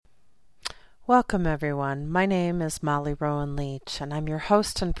Welcome, everyone. My name is Molly Rowan Leach, and I'm your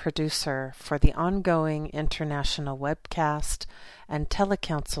host and producer for the ongoing international webcast and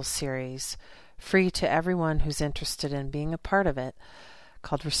telecouncil series, free to everyone who's interested in being a part of it,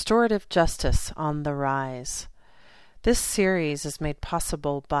 called Restorative Justice on the Rise. This series is made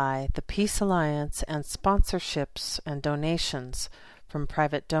possible by the Peace Alliance and sponsorships and donations from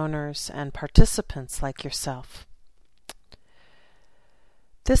private donors and participants like yourself.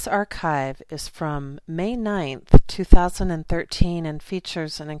 This archive is from May 9th, 2013 and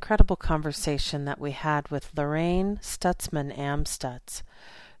features an incredible conversation that we had with Lorraine Stutzman-Amstutz,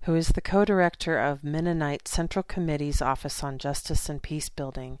 who is the co-director of Mennonite Central Committee's Office on Justice and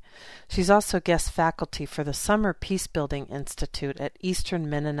Peacebuilding. She's also guest faculty for the Summer Peacebuilding Institute at Eastern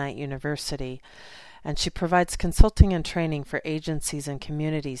Mennonite University, and she provides consulting and training for agencies and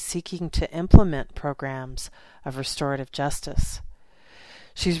communities seeking to implement programs of restorative justice.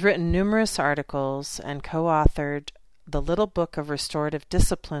 She's written numerous articles and co-authored the Little Book of Restorative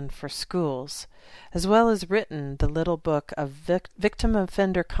Discipline for Schools, as well as written the Little Book of Victim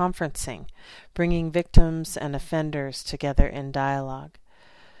Offender Conferencing, bringing victims and offenders together in dialogue.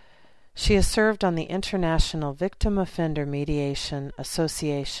 She has served on the International Victim Offender Mediation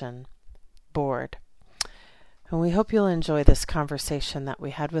Association board. And we hope you'll enjoy this conversation that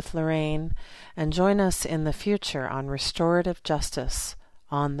we had with Lorraine and join us in the future on restorative justice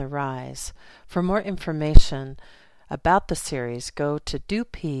on the Rise. For more information about the series, go to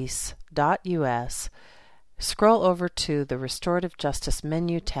dopeace.us, scroll over to the Restorative Justice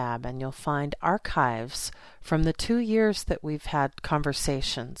menu tab, and you'll find archives from the 2 years that we've had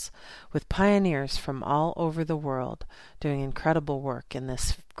conversations with pioneers from all over the world doing incredible work in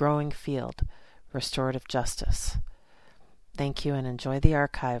this growing field, restorative justice. Thank you and enjoy the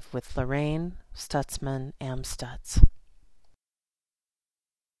archive with Lorraine Stutzman-Amstutz.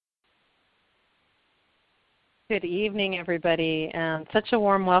 Good evening, everybody, and such a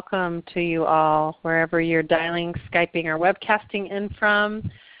warm welcome to you all, wherever you're dialing, Skyping, or webcasting in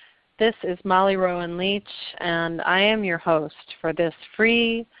from. This is Molly Rowan Leach, and I am your host for this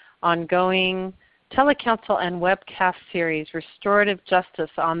free, ongoing telecouncil and webcast series, Restorative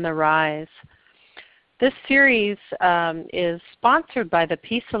Justice on the Rise. This series is sponsored by the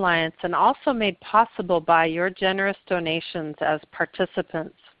Peace Alliance and also made possible by your generous donations as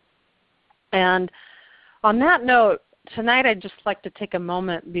participants. And on that note, tonight I'd just like to take a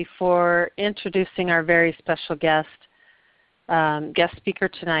moment before introducing our very special guest speaker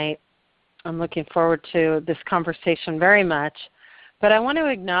tonight. I'm looking forward to this conversation very much. But I want to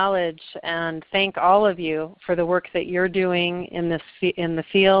acknowledge and thank all of you for the work that you're doing in the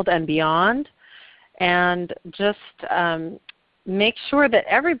field and beyond. And just make sure that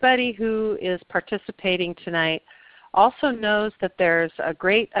everybody who is participating tonight also knows that there's a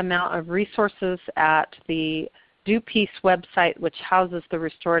great amount of resources at the Do Peace website, which houses the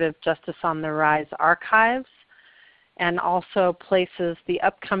Restorative Justice on the Rise archives, and also places the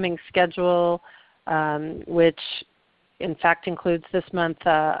upcoming schedule, which in fact includes this month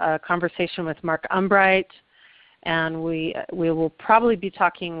a conversation with Mark Umbright, and we will probably be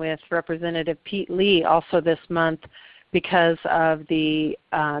talking with Representative Pete Lee also this month because of the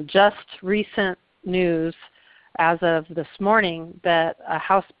just recent news as of this morning that a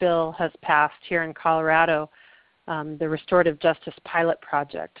House bill has passed here in Colorado, the Restorative Justice Pilot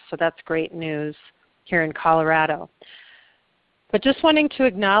Project. So that's great news here in Colorado. But just wanting to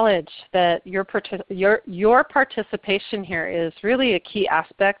acknowledge that your participation here is really a key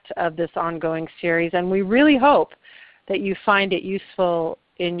aspect of this ongoing series, and we really hope that you find it useful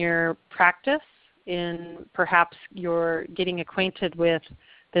in your practice, in perhaps your getting acquainted with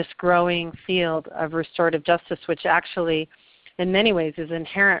this growing field of restorative justice, which actually in many ways is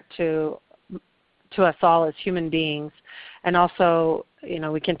inherent to us all as human beings. And also,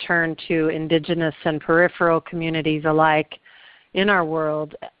 we can turn to indigenous and peripheral communities alike in our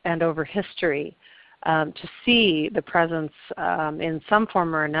world and over history to see the presence in some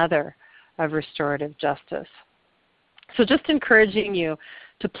form or another of restorative justice. So just encouraging you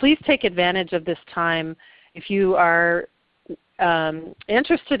to please take advantage of this time. If you are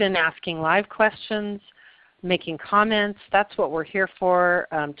interested in asking live questions, making comments, that's what we're here for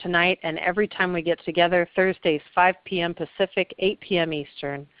tonight and every time we get together, Thursdays 5 p.m. Pacific, 8 p.m.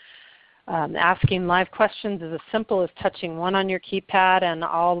 Eastern. Asking live questions is as simple as touching one on your keypad, and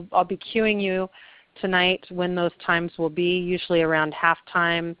I'll be cueing you tonight when those times will be, usually around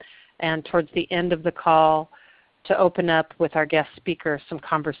halftime and towards the end of the call, to open up with our guest speaker some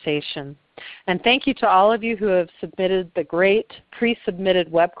conversation. And thank you to all of you who have submitted the great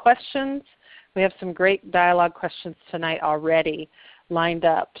pre-submitted web questions. We have some great dialogue questions tonight already. lined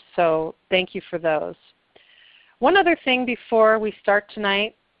up. So thank you for those. One other thing before we start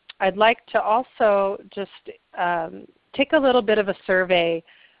tonight, I'd like to also just take a little bit of a survey.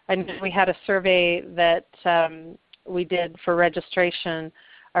 I know we had a survey that we did for registration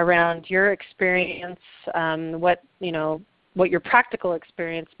around your experience, what your practical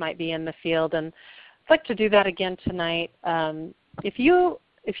experience might be in the field, and I'd like to do that again tonight. If you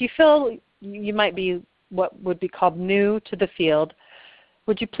feel you might be what would be called new to the field,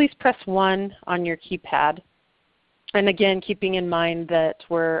 would you please press 1 on your keypad? And again, keeping in mind that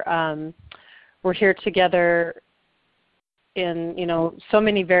we're here together in so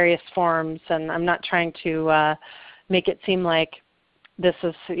many various forms, and I'm not trying to make it seem like this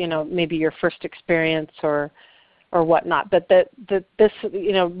is maybe your first experience or whatnot, but that this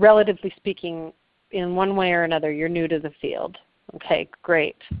relatively speaking, in one way or another, you're new to the field. Okay,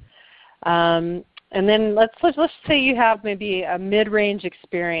 great. And then let's say you have maybe a mid-range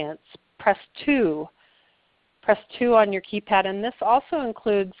experience. Press 2. Press 2 on your keypad, and this also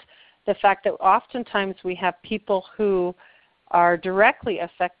includes the fact that oftentimes we have people who are directly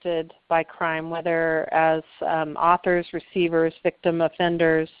affected by crime, whether as authors, receivers, victim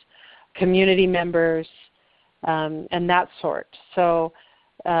offenders, community members, and that sort. So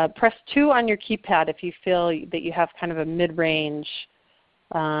press 2 on your keypad if you feel that you have kind of a mid-range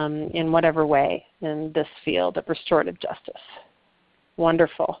in whatever way in this field of restorative justice.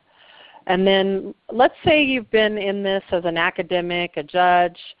 Wonderful. And then let's say you've been in this as an academic, a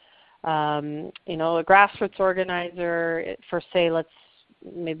judge, a grassroots organizer for, say, let's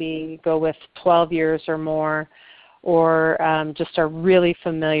maybe go with 12 years or more, or just are really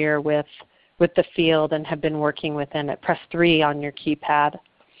familiar with the field and have been working within it. Press 3 on your keypad.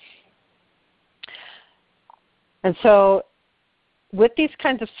 And so with these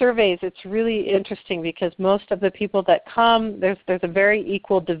kinds of surveys, it's really interesting because most of the people that come, there's a very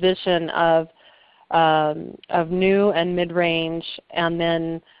equal division of new and mid-range, and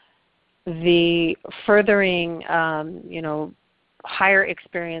then the furthering, higher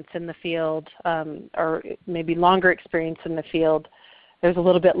experience in the field, or maybe longer experience in the field. There's a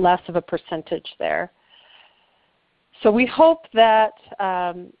little bit less of a percentage there. So we hope that,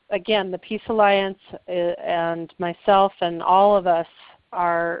 again, the Peace Alliance and myself and all of us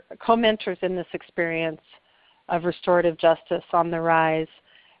are co-mentors in this experience of restorative justice on the rise,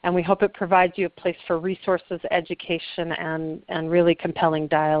 and we hope it provides you a place for resources, education, and really compelling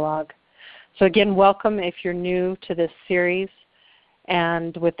dialogue. So again, welcome if you're new to this series.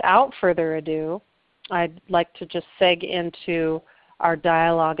 And without further ado, I'd like to just seg into our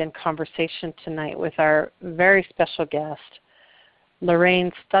dialogue and conversation tonight with our very special guest,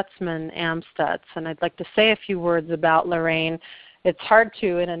 Lorraine Stutzman Amstutz. And I'd like to say a few words about Lorraine. It's hard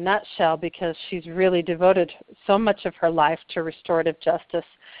to in a nutshell because she's really devoted so much of her life to restorative justice.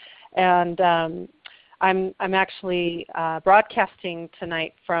 And I'm actually broadcasting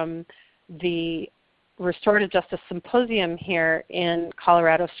tonight from the Restorative Justice Symposium here in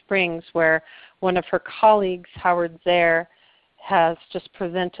Colorado Springs, where one of her colleagues, Howard Zehr, has just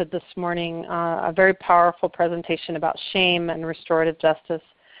presented this morning a very powerful presentation about shame and restorative justice.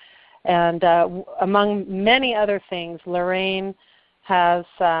 And among many other things, Lorraine has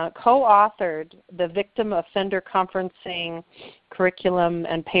co-authored the Victim Offender Conferencing curriculum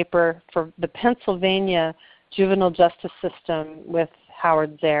and paper for the Pennsylvania Juvenile Justice System with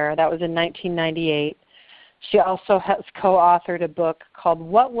Howard Zehr. That was in 1998. She also has co-authored a book called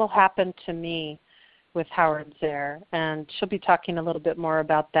What Will Happen to Me with Howard Zehr, and she'll be talking a little bit more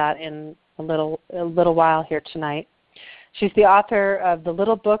about that in a little while here tonight. She's the author of the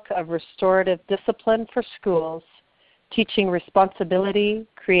Little Book of Restorative Discipline for Schools, Teaching Responsibility,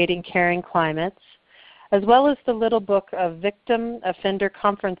 Creating Caring Climates, as well as the Little Book of Victim Offender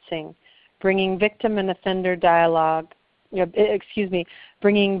Conferencing, Bringing Victim and Offender Dialogue,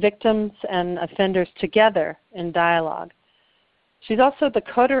 bringing victims and offenders together in dialogue. She's also the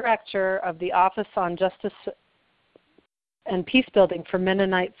co-director of the Office on Justice and Peacebuilding for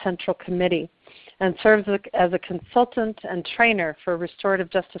Mennonite Central Committee and serves as a consultant and trainer for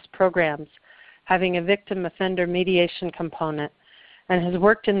restorative justice programs, having a victim offender mediation component, and has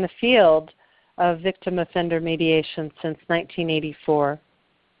worked in the field of victim offender mediation since 1984.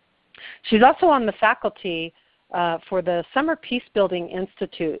 She's also on the faculty for the Summer Peacebuilding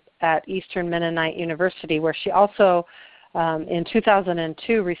Institute at Eastern Mennonite University, where she also in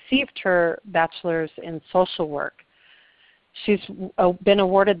 2002 received her bachelor's in social work. She's been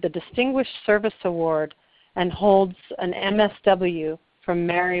awarded the Distinguished Service Award and holds an MSW from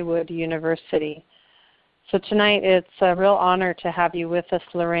Marywood University. So tonight it's a real honor to have you with us,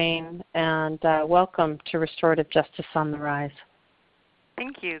 Lorraine, and welcome to Restorative Justice on the Rise.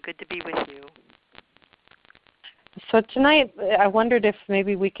 Thank you. Good to be with you. So tonight, I wondered if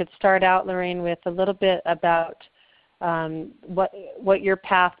maybe we could start out, Lorraine, with a little bit about what your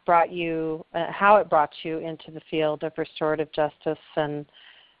path brought you, how it brought you into the field of restorative justice, and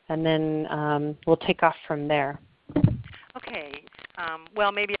then we'll take off from there. Okay.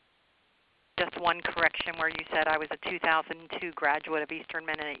 Well, maybe just one correction where you said I was a 2002 graduate of Eastern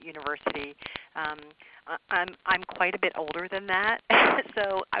Mennonite University. I'm quite a bit older than that,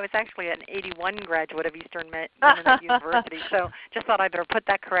 so I was actually an 81 graduate of Eastern Mennonite University. So just thought I'd better put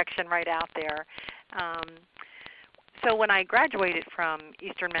that correction right out there. So when I graduated from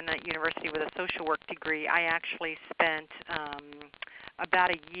Eastern Mennonite University with a social work degree, I actually spent about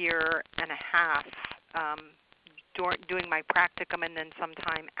a year and a half doing my practicum and then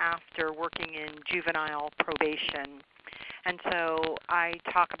sometime after working in juvenile probation. And so I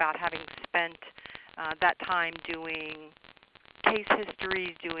talk about having spent that time doing case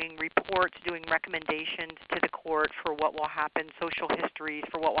histories, doing reports, doing recommendations to the court for what will happen, social histories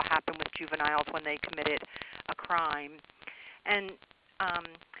for what will happen with juveniles when they committed a crime. And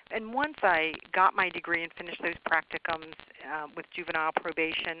once I got my degree and finished those practicums with juvenile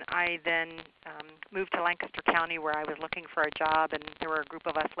probation, I then moved to Lancaster County where I was looking for a job, and there were a group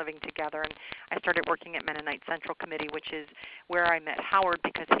of us living together, and I started working at Mennonite Central Committee, which is where I met Howard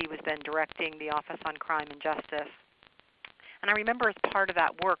because he was then directing the Office on Crime and Justice. And I remember as part of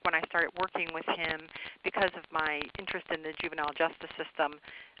that work when I started working with him, because of my interest in the juvenile justice system,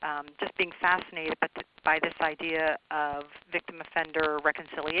 just being fascinated by this idea of victim offender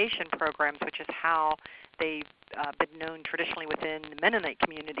reconciliation programs, which is how they've been known traditionally within the Mennonite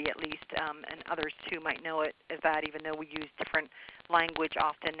community at least, and others too might know it as that, even though we use different language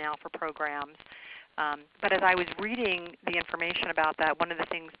often now for programs. But as I was reading the information about that, one of the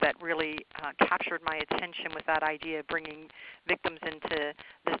things that really captured my attention was that idea of bringing victims into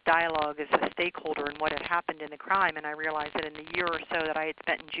this dialogue as a stakeholder in what had happened in the crime. And I realized that in the year or so that I had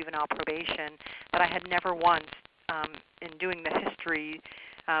spent in juvenile probation, that I had never once, in doing the history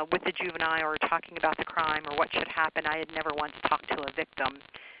with the juvenile or talking about the crime or what should happen, I had never once talked to a victim.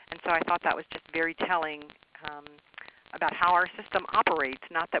 And so I thought that was just very telling about how our system operates.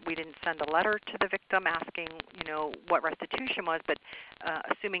 Not that we didn't send a letter to the victim asking, what restitution was, but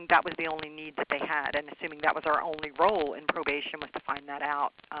assuming that was the only need that they had, and assuming that was our only role in probation was to find that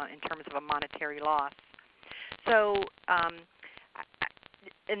out in terms of a monetary loss. So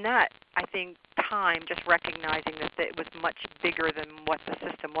in that, I think, time, just recognizing that it was much bigger than what the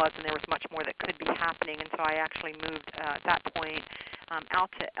system was, and there was much more that could be happening. And so I actually moved at that point out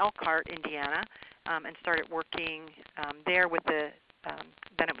to Elkhart, Indiana, and started working there with the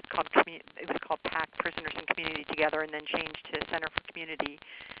then it was called PAC, Prisoners and Community Together, and then changed to Center for Community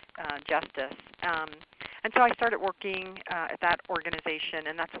Justice. And so I started working at that organization,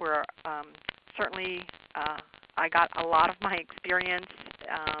 and that's where certainly I got a lot of my experience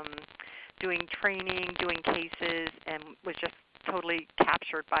doing training, doing cases, and was just totally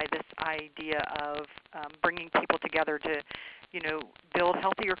captured by this idea of bringing people together to build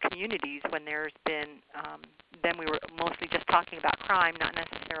healthier communities when there's been, then we were mostly just talking about crime, not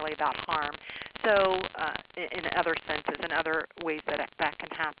necessarily about harm. So in other senses, in other ways that can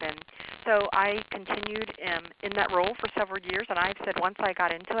happen. So I continued in that role for several years, and I've said once I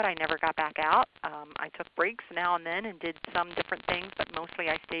got into it, I never got back out. I took breaks now and then and did some different things, but mostly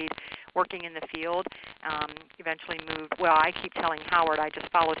I stayed working in the field. Eventually moved, well, I keep telling Howard, I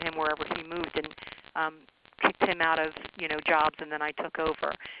just followed him wherever he moved, and kicked him out of jobs, and then I took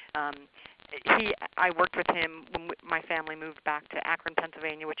over. I worked with him when my family moved back to Akron,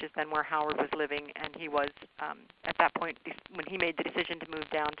 Pennsylvania, which is then where Howard was living, and he was at that point, when he made the decision to move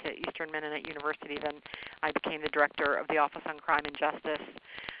down to Eastern Mennonite University, then I became the director of the Office on Crime and Justice,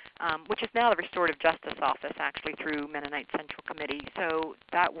 which is now the Restorative Justice Office, actually, through Mennonite Central Committee. So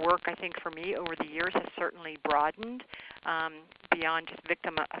that work, I think, for me over the years has certainly broadened beyond just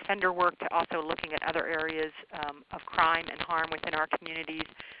victim offender work to also looking at other areas of crime and harm within our communities.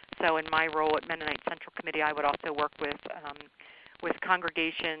 So in my role at Mennonite Central Committee, I would also work with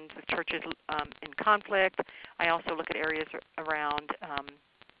congregations, with churches in conflict. I also look at areas around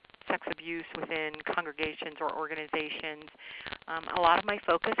sex abuse within congregations or organizations. A lot of my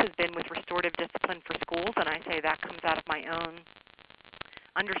focus has been with restorative discipline for schools, and I say that comes out of my own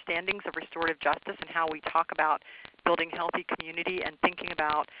understandings of restorative justice and how we talk about building healthy community and thinking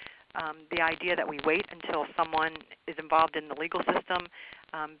about the idea that we wait until someone is involved in the legal system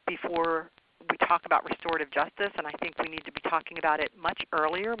before we talk about restorative justice, and I think we need to be talking about it much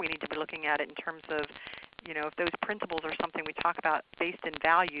earlier. We need to be looking at it in terms of, if those principles are something we talk about based in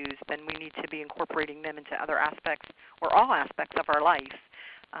values, then we need to be incorporating them into other aspects or all aspects of our life.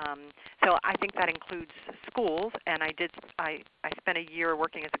 So I think that includes schools, and I spent a year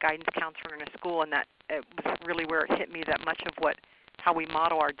working as a guidance counselor in a school, and that it was really where it hit me that much of how we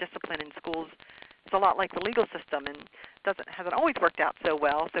model our discipline in schools is a lot like the legal system, and hasn't always worked out so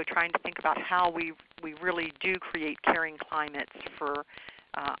well. So trying to think about how we really do create caring climates for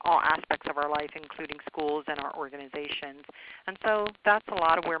all aspects of our life, including schools and our organizations. And so that's a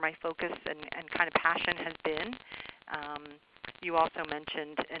lot of where my focus and kind of passion has been. You also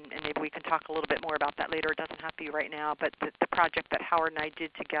mentioned, and maybe we can talk a little bit more about that later, it doesn't have to be right now, but the project that Howard and I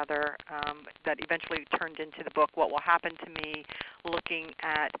did together that eventually turned into the book, What Will Happen to Me, looking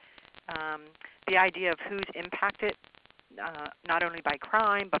at the idea of who's impacted not only by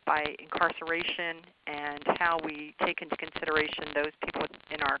crime but by incarceration, and how we take into consideration those people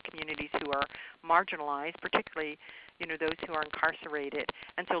in our communities who are marginalized, particularly those who are incarcerated.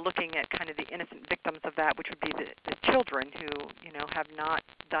 And so looking at kind of the innocent victims of that, which would be the children who have not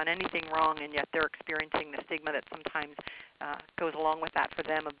done anything wrong, and yet they're experiencing the stigma that sometimes goes along with that for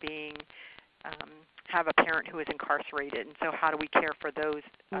them of being have a parent who is incarcerated, and so how do we care for those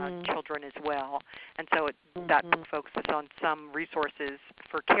children as well? And so that focuses on some resources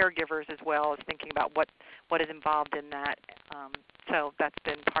for caregivers as well as thinking about what is involved in that. So that's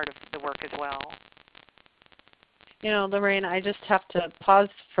been part of the work as well. Lorraine, I just have to pause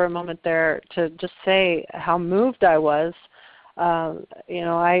for a moment there to just say how moved I was.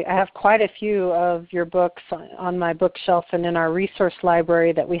 I have quite a few of your books on my bookshelf and in our resource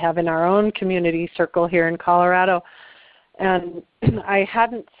library that we have in our own community circle here in Colorado. And I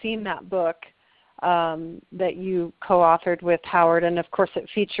hadn't seen that book that you co-authored with Howard. And, of course, it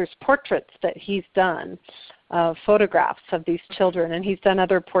features portraits that he's done, photographs of these children. And he's done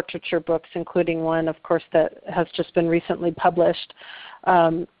other portraiture books, including one, of course, that has just been recently published.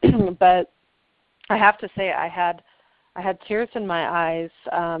 But I have to say I had tears in my eyes.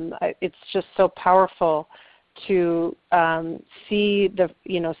 It's just so powerful to see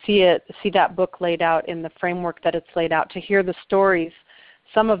that book laid out in the framework that it's laid out, to hear the stories.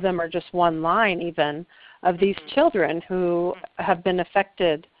 Some of them are just one line even of these children who have been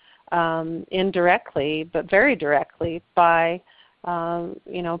affected indirectly, but very directly by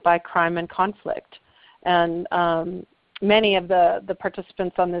crime and conflict. And many of the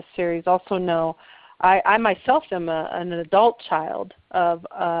participants on this series also know I myself am an adult child of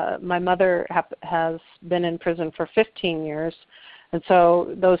my mother has been in prison for 15 years, and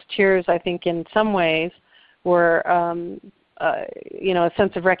so those tears, I think, in some ways were a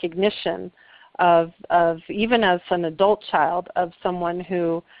sense of recognition of even as an adult child of someone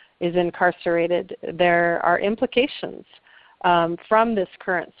who is incarcerated. There are implications from this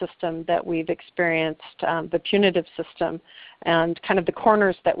current system that we've experienced, the punitive system, and kind of the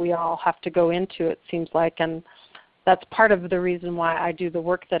corners that we all have to go into, it seems like. And that's part of the reason why I do the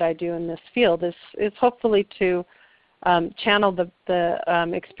work that I do in this field, is hopefully to channel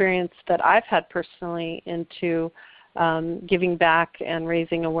the experience that I've had personally into giving back and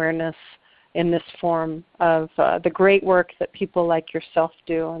raising awareness in this form of the great work that people like yourself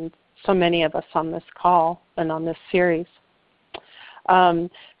do, and so many of us on this call and on this series.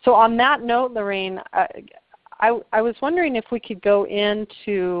 So on that note, Lorraine, I was wondering if we could go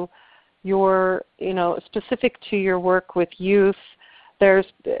into your, specific to your work with youth. There's,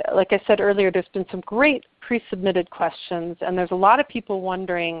 like I said earlier, there's been some great pre-submitted questions, and there's a lot of people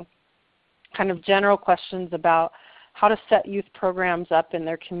wondering kind of general questions about how to set youth programs up in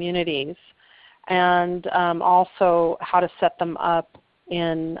their communities, and also how to set them up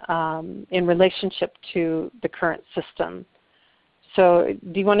in relationship to the current system. So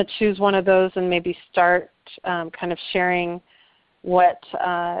do you want to choose one of those and maybe start kind of sharing what,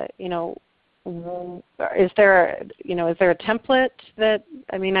 is there a template that,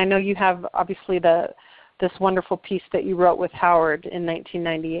 I know you have obviously this wonderful piece that you wrote with Howard in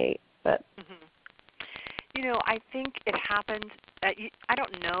 1998, but. I think it happens, I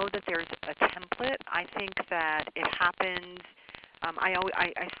don't know that there's a template. I think that it happens. I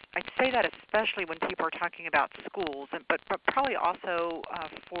say that especially when people are talking about schools, but probably also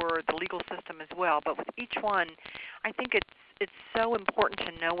for the legal system as well. But with each one, I think it's so important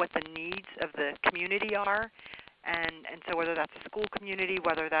to know what the needs of the community are. And so whether that's a school community,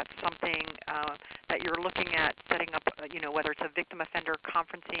 whether that's something that you're looking at setting up, whether it's a victim offender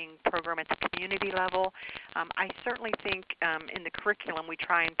conferencing program at the community level, I certainly think in the curriculum we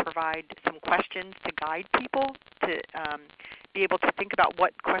try and provide some questions to guide people to be able to think about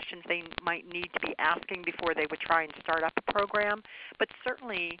what questions they might need to be asking before they would try and start up a program. But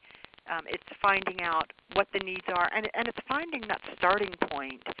certainly it's finding out what the needs are, and it's finding that starting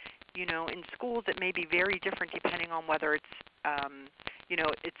point. In schools it may be very different depending on whether it's,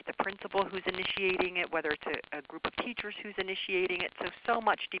 it's the principal who's initiating it, whether it's a group of teachers who's initiating it. So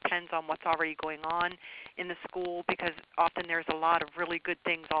much depends on what's already going on in the school, because often there's a lot of really good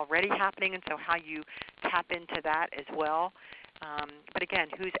things already happening, and so how you tap into that as well. But again,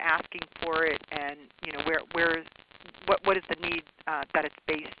 who's asking for it, and what is the need that it's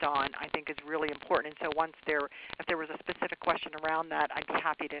based on, I think is really important. And so if there was a specific question around that, I'd be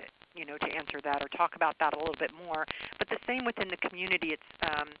happy to answer that or talk about that a little bit more. But the same within the community. It's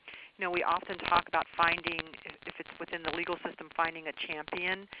we often talk about finding, if it's within the legal system, finding a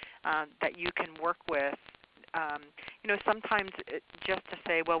champion that you can work with. Sometimes just to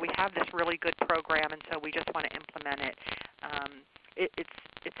say, well, we have this really good program, and so we just want to implement it.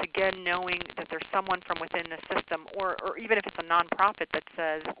 It's again knowing that there's someone from within the system, or even if it's a nonprofit that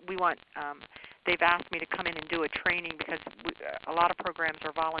says we want. They've asked me to come in and do a training, because a lot of programs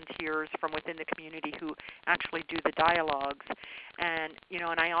are volunteers from within the community who actually do the dialogues. And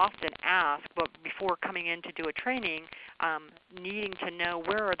and I often ask, but before coming in to do a training, needing to know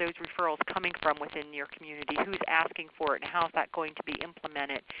where are those referrals coming from within your community, who's asking for it, and how is that going to be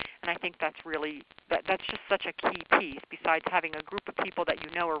implemented. And I think that's really that's just such a key piece. Besides having a group of people that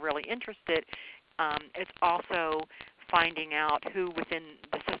are really interested, it's also finding out who within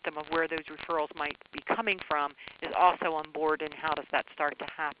the system of where those referrals might be coming from is also on board, and how does that start to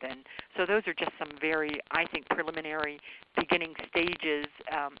happen. So those are just some very, I think, preliminary beginning stages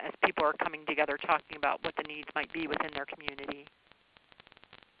as people are coming together talking about what the needs might be within their community.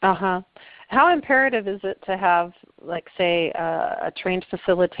 Uh-huh. How imperative is it to have, like, say, a trained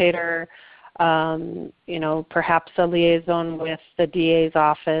facilitator, perhaps a liaison with the DA's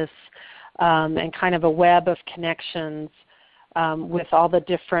office, and kind of a web of connections with all the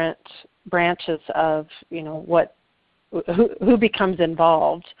different branches of, who becomes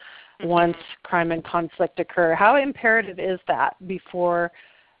involved once crime and conflict occur? How imperative is that before,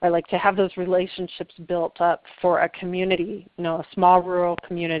 or like to have those relationships built up for a community, a small rural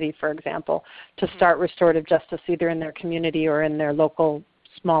community, for example, to start restorative justice either in their community or in their local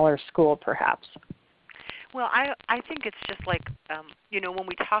smaller school perhaps? Well, I think it's just like, when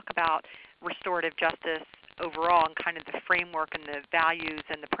we talk about restorative justice overall and kind of the framework and the values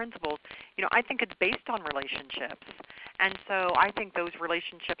and the principles, I think it's based on relationships. And so I think those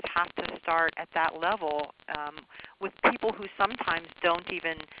relationships have to start at that level with people who sometimes don't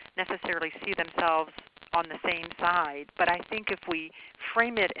even necessarily see themselves on the same side. But I think if we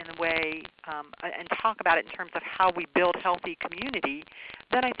frame it in a way and talk about it in terms of how we build healthy community,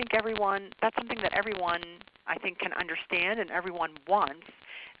 then I think that's something that everyone, I think, can understand and everyone wants.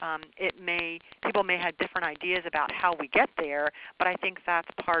 People may have different ideas about how we get there, but I think that's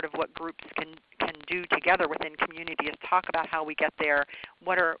part of what groups can do together within community, is talk about how we get there.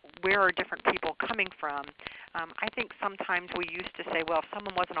 Where are different people coming from? I think sometimes we used to say, well, if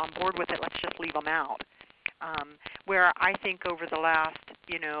someone wasn't on board with it, let's just leave them out. Where I think over the last,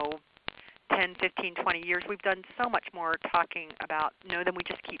 10, 15, 20 years, we've done so much more talking about, then we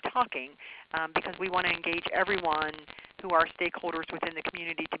just keep talking, because we want to engage everyone who are stakeholders within the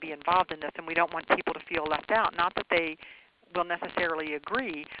community to be involved in this, and we don't want people to feel left out. Not that they will necessarily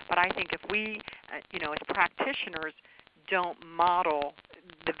agree, but I think if we, as practitioners, don't model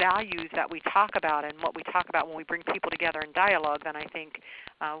the values that we talk about and what we talk about when we bring people together in dialogue, then I think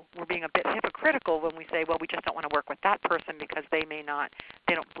we're being a bit hypocritical when we say, well, we just don't want to work with that person because they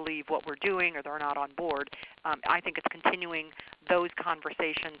don't believe what we're doing or they're not on board. I think it's continuing those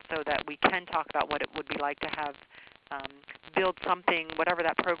conversations so that we can talk about what it would be like to have build something, whatever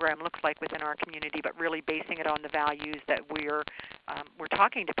that program looks like within our community, but really basing it on the values that we're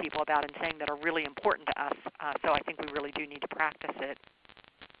talking to people about and saying that are really important to us. So I think we really do need to practice it.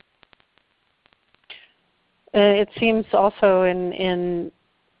 It seems also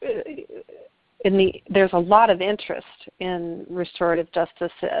there's a lot of interest in restorative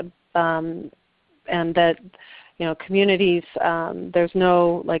justice, and that communities, there's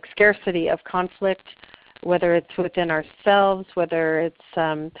no scarcity of conflict, whether it's within ourselves, whether it's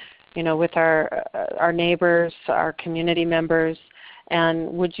with our neighbors, our community members.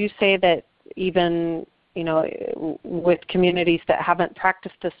 And would you say that even with communities that haven't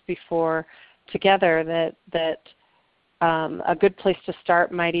practiced this before together, that a good place to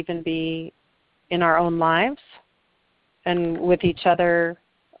start might even be in our own lives and with each other,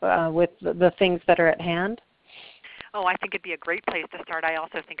 with the things that are at hand? Oh, I think it'd be a great place to start. I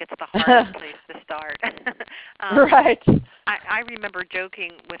also think it's the hardest place to start. Right. I remember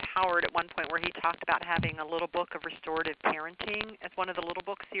joking with Howard at one point where he talked about having a little book of restorative parenting as one of the little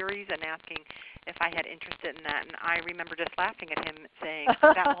book series and asking if I had interest in that. And I remember just laughing at him saying,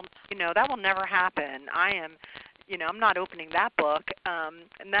 that will never happen. I am I'm not opening that book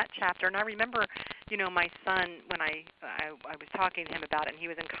and that chapter. And I remember, my son, when I was talking to him about it, and he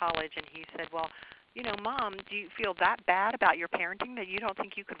was in college, and he said, well, Mom, do you feel that bad about your parenting that you don't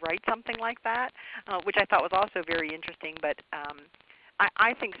think you could write something like that? Which I thought was also very interesting. But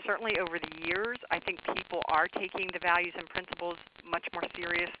I think certainly over the years, I think people are taking the values and principles much more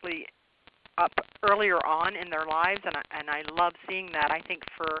seriously up earlier on in their lives, and I love seeing that. I think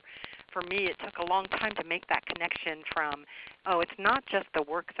for me, it took a long time to make that connection from, it's not just the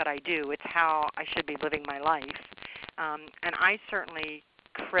work that I do, it's how I should be living my life. And I certainly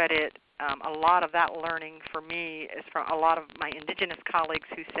credit a lot of that learning for me is from a lot of my indigenous colleagues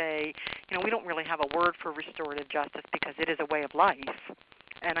who say, we don't really have a word for restorative justice because it is a way of life.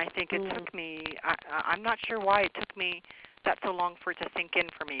 And I think it took me, I'm not sure why it took me that so long for it to sink in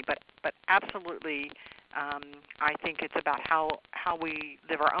for me, but absolutely I think it's about how we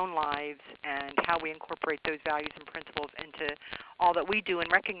live our own lives and how we incorporate those values and principles into all that we do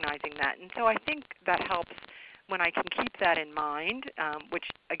and recognizing that. And so I think that helps when I can keep that in mind, which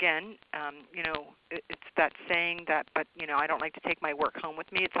again, it's that saying that, but I don't like to take my work home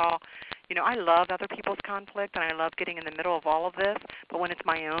with me. It's all, I love other people's conflict and I love getting in the middle of all of this, but when it's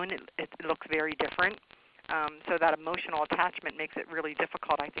my own, it looks very different. So that emotional attachment makes it really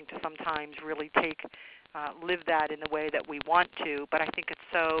difficult, I think, to sometimes really live that in the way that we want to. But I think it's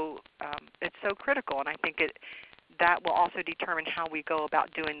so critical, and I think that will also determine how we go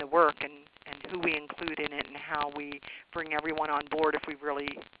about doing the work and who we include in it and how we bring everyone on board. If we really,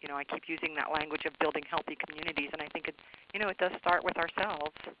 I keep using that language of building healthy communities, and I think it does start with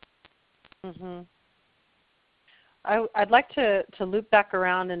ourselves. Mm-hmm. I'd like to loop back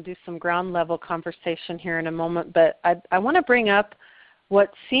around and do some ground level conversation here in a moment, but I want to bring up what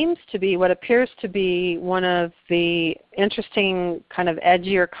appears to be one of the interesting kind of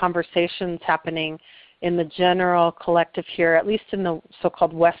edgier conversations happening in the general collective here, at least in the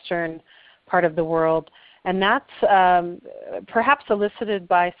so-called Western part of the world. And that's perhaps elicited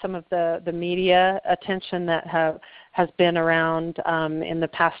by some of the media attention that has been around in the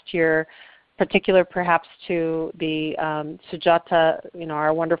past year, particular perhaps to the Sujata,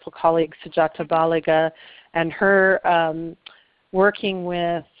 our wonderful colleague Sujata Baliga, and her working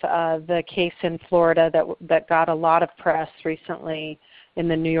with the case in Florida that got a lot of press recently in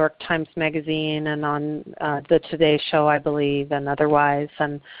the New York Times Magazine and on the Today Show, I believe, and otherwise.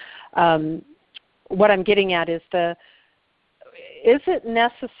 And what I'm getting at is is it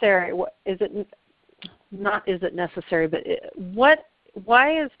necessary? But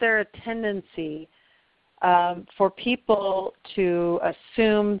why is there a tendency for people to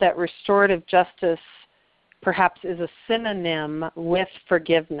assume that restorative justice perhaps is a synonym with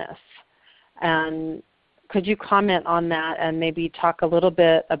forgiveness? And could you comment on that and maybe talk a little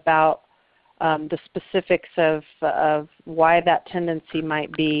bit about the specifics of why that tendency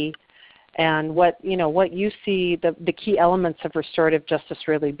might be, and what you see the key elements of restorative justice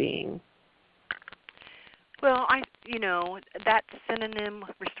really being? Well, that synonym,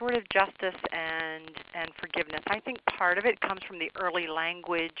 restorative justice and forgiveness, I think part of it comes from the early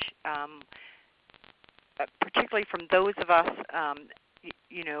language, particularly from those of us,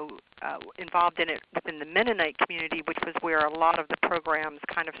 involved in it within the Mennonite community, which was where a lot of the programs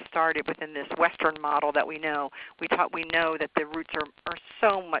kind of started within this Western model that we know. We know that the roots are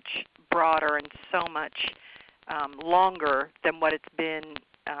so much broader and so much longer than what it's been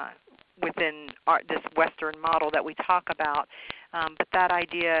within this Western model that we talk about. But that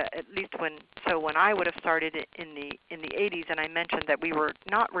idea, at least when I would have started in the 80s, and I mentioned that we were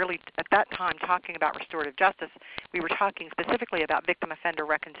not really at that time talking about restorative justice, we were talking specifically about victim offender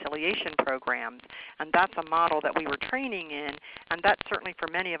reconciliation programs, and that's a model that we were training in, and that certainly for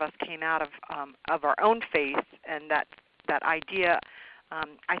many of us came out of our own faith, and that idea.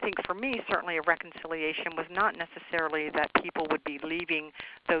 I think for me, certainly a reconciliation was not necessarily that people would be leaving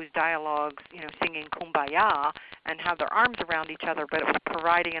those dialogues, singing Kumbaya and have their arms around each other, but it was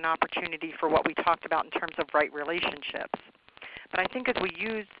providing an opportunity for what we talked about in terms of right relationships. But I think as we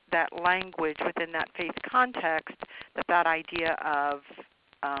use that language within that faith context, that idea of,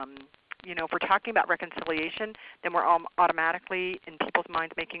 if we're talking about reconciliation, then we're automatically in people's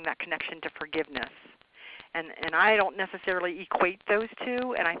minds making that connection to forgiveness. And I don't necessarily equate those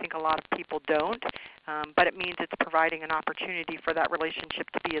two, and I think a lot of people don't, but it means it's providing an opportunity for that relationship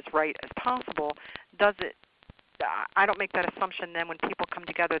to be as right as possible. I don't make that assumption then when people come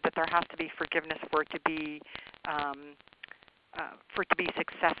together that there has to be forgiveness for it to be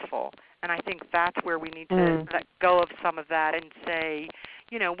successful. And I think that's where we need to let go of some of that and say,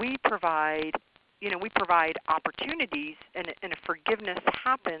 we provide we provide opportunities, and if forgiveness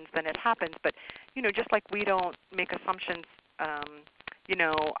happens, then it happens. But, just like we don't make assumptions,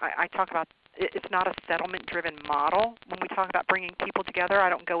 I talk about it's not a settlement-driven model. When we talk about bringing people together, I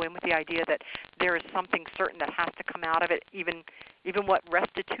don't go in with the idea that there is something certain that has to come out of it, even what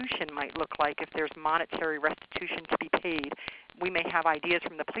restitution might look like if there's monetary restitution to be paid. We may have ideas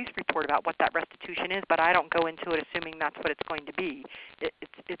from the police report about what that restitution is, but I don't go into it assuming that's what it's going to be.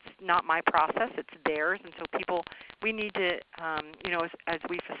 It's not my process, it's theirs, and so we need to, as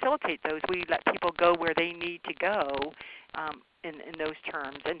we facilitate those, we let people go where they need to go in those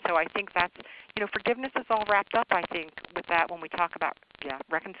terms. And so I think that's, forgiveness is all wrapped up, I think, with that when we talk about,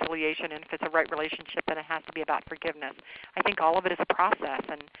 reconciliation, and if it's a right relationship, then it has to be about forgiveness. I think all of it is a process,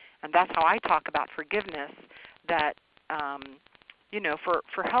 and that's how I talk about forgiveness, that,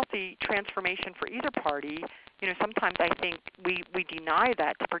 for healthy transformation for either party, sometimes I think we deny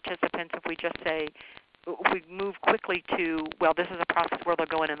that to participants if we just say, we move quickly to, well, this is a process where they'll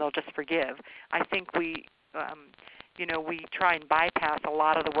go in and they'll just forgive. I think we try and bypass a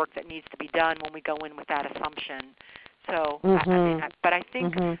lot of the work that needs to be done when we go in with that assumption. So, I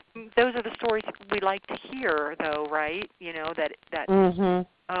think those are the stories we like to hear, though, right? That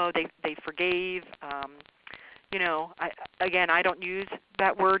oh, they forgave. I don't use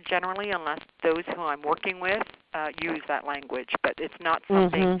that word generally unless those who I'm working with use that language. But it's not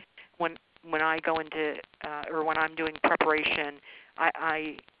something when I go into or when I'm doing preparation,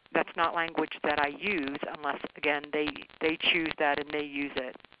 that's not language that I use unless, again, they choose that and they use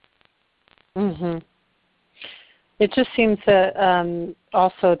it. It just seems that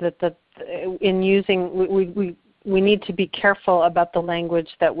also that in using, we need to be careful about the language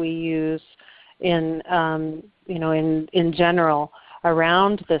that we use in in general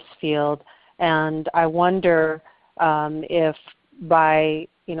around this field, and I wonder if by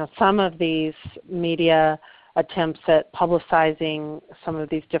some of these media attempts at publicizing some of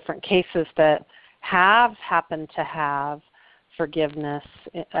these different cases that have happened to have forgiveness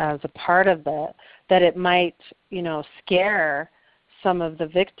as a part of it, that it might, scare some of the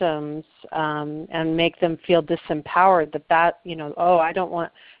victims and make them feel disempowered that I don't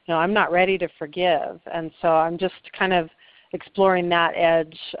want, I'm not ready to forgive. And so I'm just kind of exploring that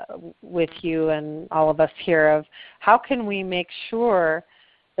edge with you and all of us here of how can we make sure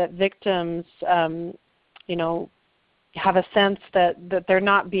that victims have a sense that they're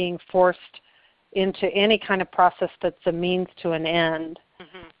not being forced into any kind of process that's a means to an end,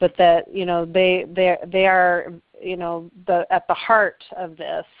 but that they are at the heart of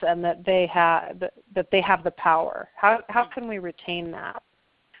this, and that they have the power. How can we retain that?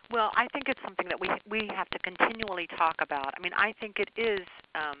 Well, I think it's something that we have to continually talk about. I mean, I think it is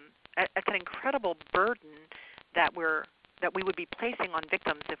it's an incredible burden that we would be placing on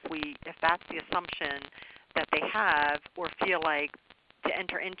victims if that's the assumption that they have or feel like to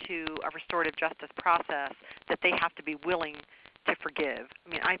enter into a restorative justice process that they have to be willing to forgive. I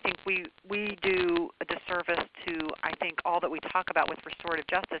mean, I think we do a disservice to, I think, all that we talk about with restorative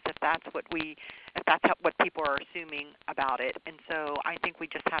justice if that's what people are assuming about it. And so I think we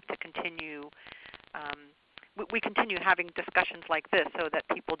just have to continue we continue having discussions like this so that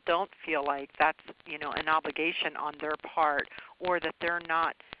people don't feel like that's an obligation on their part, or that they're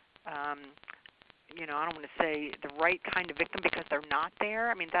not I don't want to say the right kind of victim because they're not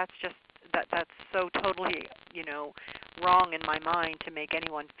there. I mean, that's just that's so totally wrong in my mind to make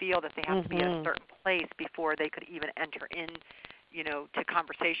anyone feel that they have to be at a certain place before they could even enter in to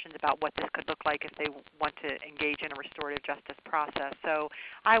conversations about what this could look like if they want to engage in a restorative justice process. So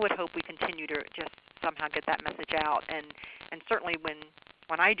I would hope we continue to just somehow get that message out. And certainly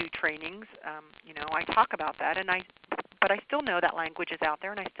when I do trainings, I talk about that, but I still know that language is out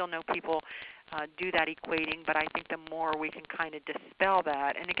there, and I still know people do that equating. But I think the more we can kind of dispel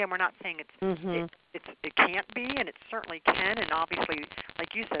that, and again, we're not saying it can't be, and it certainly can. And obviously,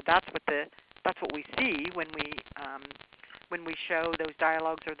 like you said, that's what we see when we show those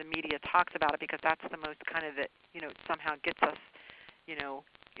dialogues or the media talks about it, because that's the most kind of somehow gets us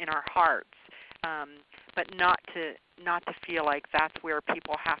in our hearts. But not to feel like that's where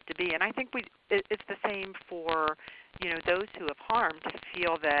people have to be. And I think it's the same for those who have harmed to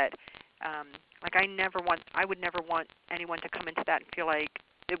feel that I would never want anyone to come into that and feel like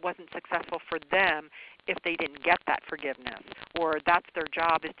it wasn't successful for them if they didn't get that forgiveness, or that's their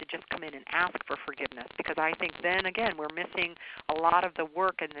job is to just come in and ask for forgiveness, because I think then again we're missing a lot of the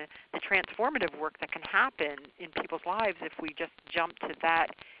work and the transformative work that can happen in people's lives if we just jump to that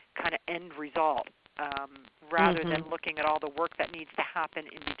kind of end result rather than looking at all the work that needs to happen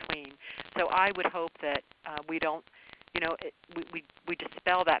in between. So I would hope that we don't we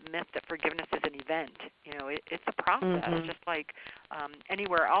dispel that myth that forgiveness is an event. It's a process, just like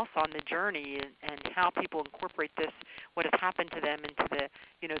anywhere else on the journey, and how people incorporate this, what has happened to them,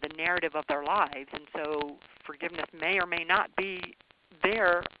 into the narrative of their lives. And so forgiveness may or may not be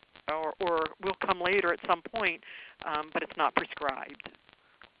there, or will come later at some point, but it's not prescribed.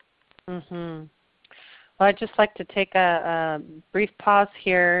 Well, I'd just like to take a brief pause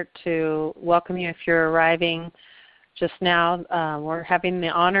here to welcome you if you're arriving just now. We're having the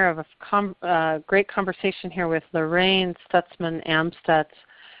honor of a great conversation here with Lorraine Stutzman-Amstutz,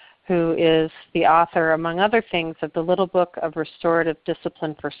 who is the author, among other things, of the Little Book of Restorative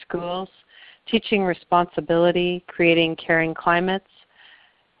Discipline for Schools, Teaching Responsibility, Creating Caring Climates.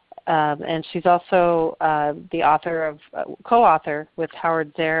 And she's also the author co-author with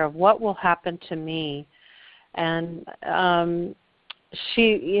Howard Zehr of What Will Happen to Me. And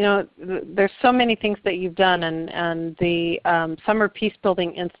there's so many things that you've done, and the Summer Peace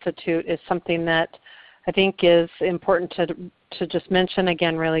Building Institute is something that I think is important to just mention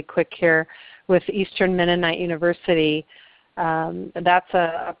again really quick here with Eastern Mennonite University. That's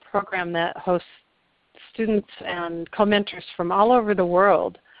a program that hosts students and co-mentors from all over the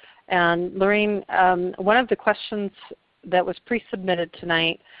world. And Lorraine, one of the questions that was pre-submitted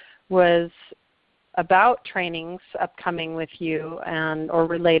tonight was about trainings upcoming with you or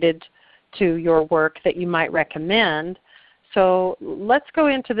related to your work that you might recommend. So let's go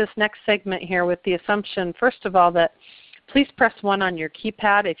into this next segment here with the assumption, first of all, that please press 1 on your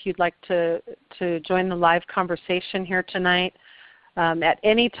keypad if you'd like to join the live conversation here tonight. At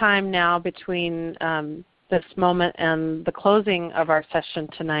any time now between this moment and the closing of our session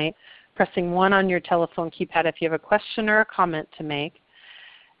tonight, pressing 1 on your telephone keypad if you have a question or a comment to make.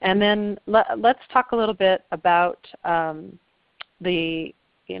 And then let's talk a little bit about the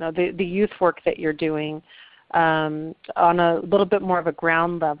youth work that you're doing on a little bit more of a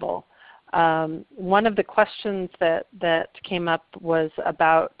ground level. One of the questions that came up was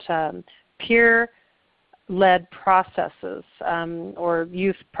about peer-led processes or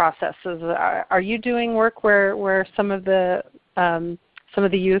youth processes. Are you doing work where some of the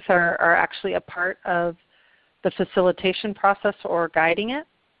youth are actually a part of the facilitation process or guiding it?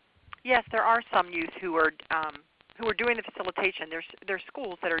 Yes, there are some youth who are doing the facilitation. There's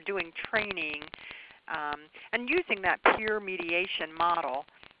schools that are doing training and using that peer mediation model.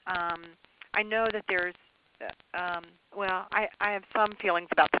 I know that there's I have some feelings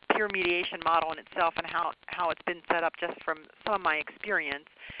about the peer mediation model in itself and how it's been set up just from some of my experience.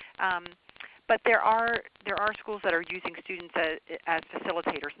 But there are schools that are using students as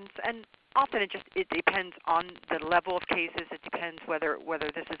facilitators, and often it depends on the level of cases. It depends whether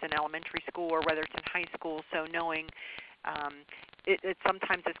this is an elementary school or whether it's in high school. So knowing it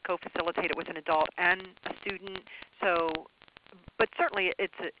sometimes is co-facilitated with an adult and a student. So, but certainly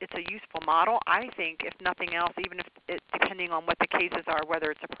it's a useful model. I think, if nothing else, even if depending on what the cases are,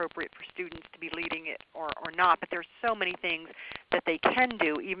 whether it's appropriate for students to be leading it or not. But there's so many things that they can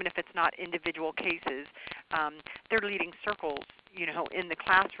do, even if it's not individual cases. They're leading circles, in the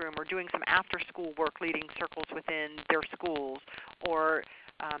classroom, or doing some after-school work, leading circles within their schools, or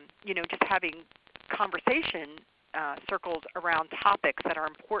just having conversation circles around topics that are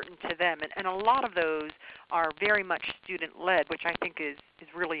important to them. And a lot of those are very much student-led, which I think is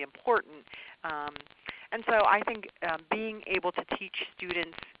really important. And so I think being able to teach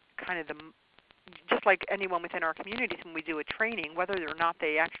students kind of just like anyone within our communities, when we do a training, whether or not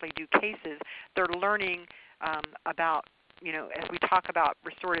they actually do cases, they're learning about, as we talk about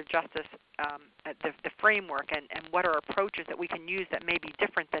restorative justice, the framework and what are approaches that we can use that may be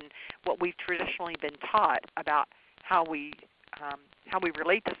different than what we've traditionally been taught about how we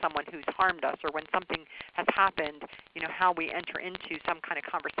relate to someone who's harmed us, or when something has happened, how we enter into some kind of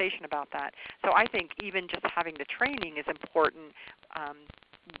conversation about that. So I think even just having the training is important.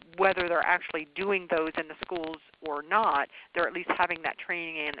 Whether they're actually doing those in the schools or not, they're at least having that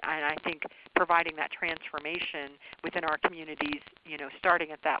training and I think providing that transformation within our communities,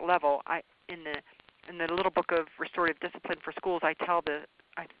 starting at that level. In the Little Book of Restorative Discipline for Schools, I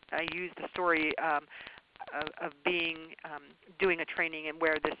use the story of doing a training, and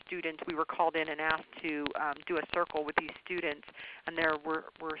where the students, we were called in and asked to do a circle with these students, and there were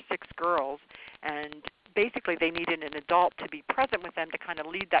 6 girls, and basically they needed an adult to be present with them to kind of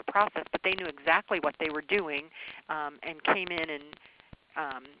lead that process, but they knew exactly what they were doing, and came in and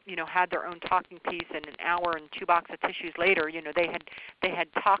had their own talking piece, and an hour and 2 boxes of tissues later, they had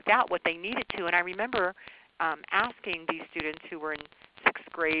talked out what they needed to. And I remember asking these students who were in 6th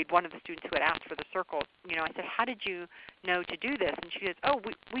grade, one of the students who had asked for the circle, I said, how did you know to do this? And she goes, oh,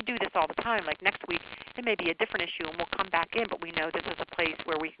 we do this all the time. Like next week, it may be a different issue, and we'll come back in, but we know this is a place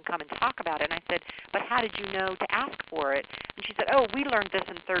where we can come and talk about it. And I said, but how did you know to ask for it? And she said, oh, we learned this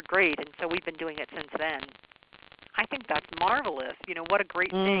in 3rd grade, and so we've been doing it since then. I think that's marvelous. What a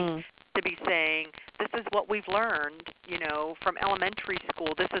great thing to be saying, this is what we've learned, from elementary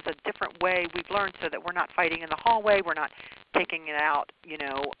school. This is a different way we've learned so that we're not fighting in the hallway. We're not taking it out,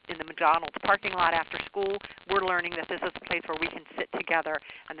 in the McDonald's parking lot after school. We're learning that this is a place where we can sit together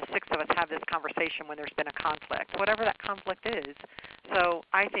and the 6 of us have this conversation when there's been a conflict, whatever that conflict is. So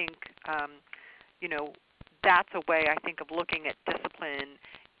I think, that's a way, I think, of looking at discipline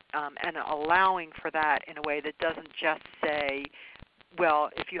and allowing for that in a way that doesn't just say, well,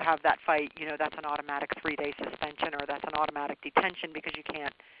 if you have that fight, that's an automatic 3-day suspension or that's an automatic detention because you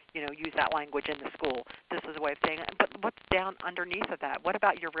can't, use that language in the school. This is a way of saying it. But what's down underneath of that? What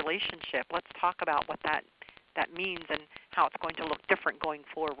about your relationship? Let's talk about what that means and how it's going to look different going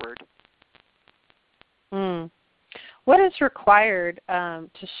forward. What is required to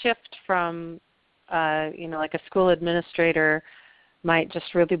shift from, like a school administrator might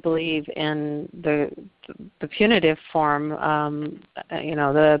just really believe in the punitive form,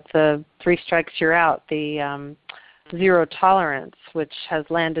 the 3 strikes you're out, the zero tolerance, which has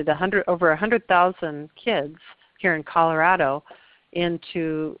landed over 100,000 kids here in Colorado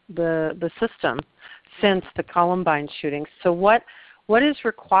into the system since the Columbine shooting. So what is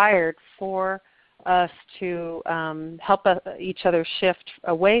required for us to help each other shift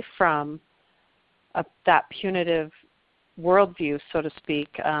away from that punitive worldview, so to speak,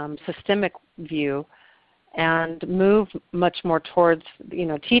 systemic view, and move much more towards,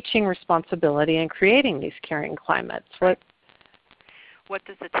 teaching responsibility and creating these caring climates? What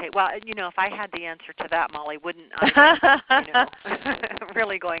does it take? Well, if I had the answer to that, Molly, wouldn't I?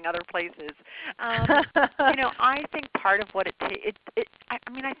 Really going other places. I think part of what it takes,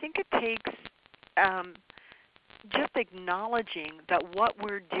 I think it takes just acknowledging that what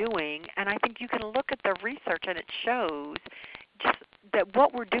we're doing, and I think you can look at the research and it shows just that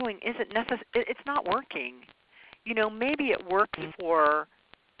what we're doing isn't necessary. It's not working. Maybe it works for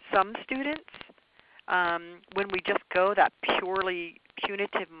some students when we just go that purely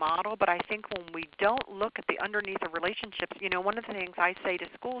punitive model, but I think when we don't look at the underneath of relationships, one of the things I say to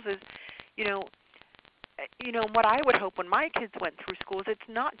schools is, what I would hope when my kids went through schools, it's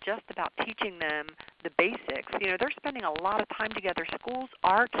not just about teaching them the basics. They're spending a lot of time together. Schools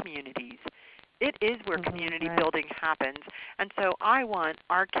are communities. It is where community building happens. And so I want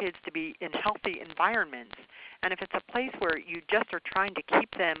our kids to be in healthy environments. And if it's a place where you just are trying to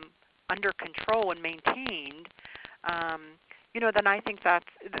keep them under control and maintained, then I think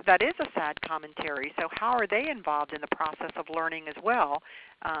that is a sad commentary. So how are they involved in the process of learning as well,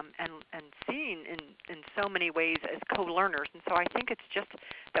 and seen in so many ways as co-learners? And so I think it's just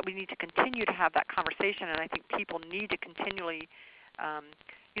that we need to continue to have that conversation, and I think people need to continually,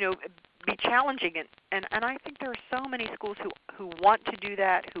 be challenging it. And I think there are so many schools who want to do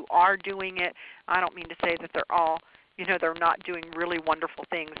that, who are doing it. I don't mean to say that they're all, they're not doing really wonderful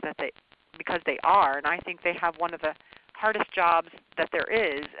things because they are, and I think they have one of the hardest jobs that there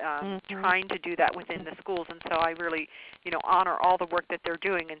is, trying to do that within the schools. And so I really, honor all the work that they're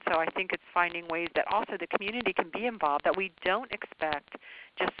doing. And so I think it's finding ways that also the community can be involved, that we don't expect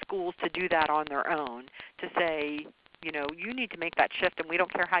just schools to do that on their own, to say, you need to make that shift, and we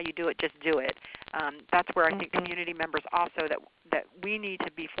don't care how you do it, just do it. That's where I think community members also, that we need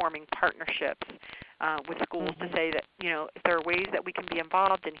to be forming partnerships with schools to say that, if there are ways that we can be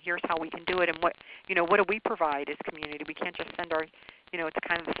involved, and here's how we can do it, and what do we provide as community? We can't just send our, it's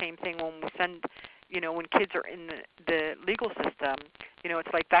kind of the same thing when we send, when kids are in the legal system,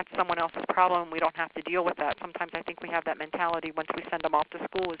 it's like that's someone else's problem. We don't have to deal with that. Sometimes I think we have that mentality once we send them off to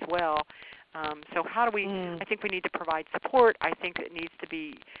school as well. So how do we, I think we need to provide support. I think it needs to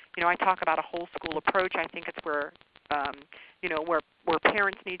be, I talk about a whole school approach. I think it's where, where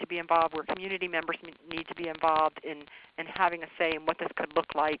parents need to be involved, where community members need to be involved in having a say in what this could look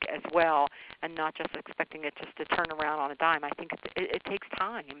like as well, and not just expecting it just to turn around on a dime. I think it takes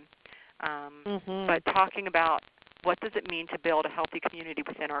time. But talking about what does it mean to build a healthy community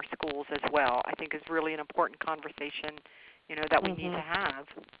within our schools as well, I think is really an important conversation, that we need to have.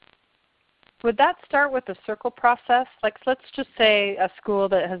 Would that start with the circle process? Like, let's just say a school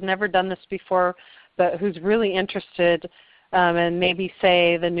that has never done this before, but who's really interested, and maybe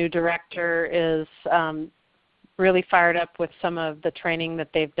say the new director is really fired up with some of the training that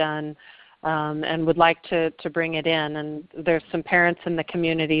they've done, and would like to bring it in, and there's some parents in the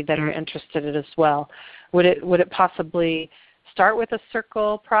community that are interested in it as well. Would it possibly start with a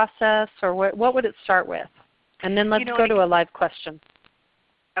circle process, or what would it start with? And then let's go to a live question.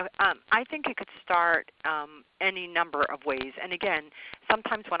 I think it could start any number of ways. And again,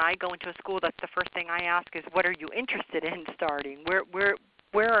 sometimes when I go into a school, that's the first thing I ask is, what are you interested in starting?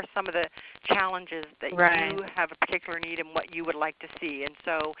 Where are some of the challenges that you have a particular need and what you would like to see? And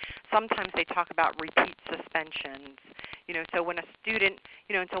so sometimes they talk about repeat suspensions. So when a student,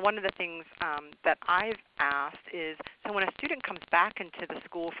 and so one of the things that I've asked is, so when a student comes back into the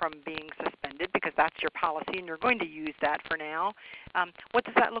school from being suspended, because that's your policy and you're going to use that for now, what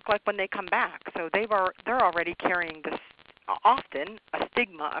does that look like when they come back? So they're already carrying this often a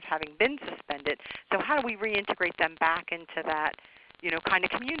stigma of having been suspended. So how do we reintegrate them back into that kind of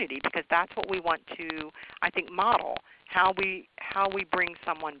community, because that's what we want to, I think, model how we bring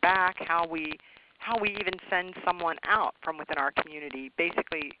someone back, how we even send someone out from within our community.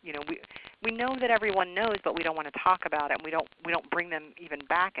 Basically, we know that everyone knows, but we don't want to talk about it, and we don't bring them even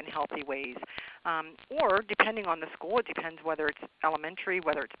back in healthy ways. Or depending on the school, it depends whether it's elementary,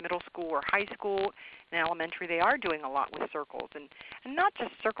 whether it's middle school or high school. In elementary, they are doing a lot with circles, and not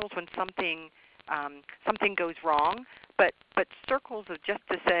just circles when something goes wrong, but circles of just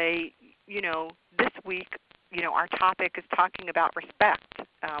to say, this week, our topic is talking about respect.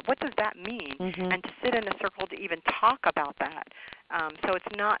 What does that mean? Mm-hmm. And to sit in a circle to even talk about that. So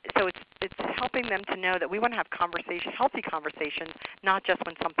it's helping them to know that we want to have healthy conversations, not just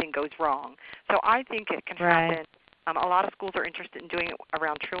when something goes wrong. So I think it can happen. A lot of schools are interested in doing it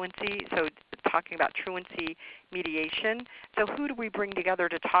around truancy, so talking about truancy mediation. So who do we bring together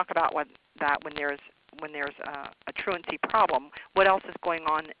to talk about that when there's a truancy problem? What else is going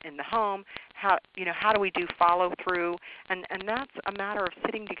on in the home? How do we do follow through? And that's a matter of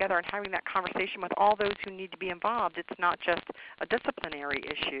sitting together and having that conversation with all those who need to be involved. It's not just a disciplinary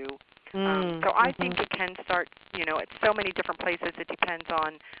issue. So I think it can start. At so many different places. It depends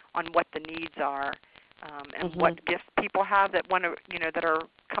on what the needs are. And what gifts people have that want to, that are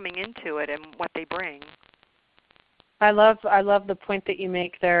coming into it, and what they bring. I love the point that you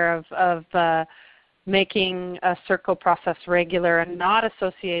make there of making a circle process regular and not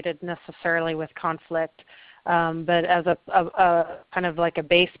associated necessarily with conflict, but as a kind of like a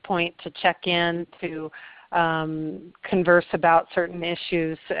base point to check in, to converse about certain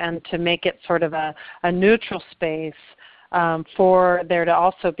issues, and to make it sort of a neutral space. For there to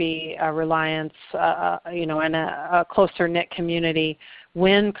also be a reliance, and a closer-knit community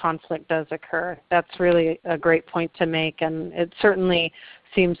when conflict does occur. That's really a great point to make, and it certainly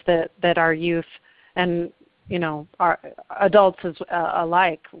seems that our youth and our adults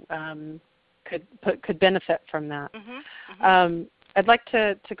alike could benefit from that. I'd like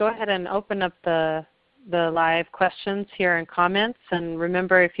to go ahead and open up the live questions here and comments. And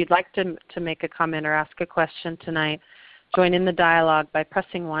remember, if you'd like to make a comment or ask a question tonight, join in the dialogue by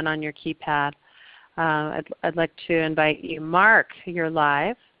pressing 1 on your keypad. I'd like to invite you. Mark, you're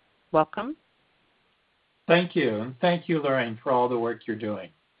live. Welcome. Thank you. And thank you, Lorraine, for all the work you're doing.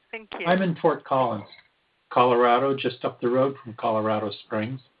 Thank you. I'm in Fort Collins, Colorado, just up the road from Colorado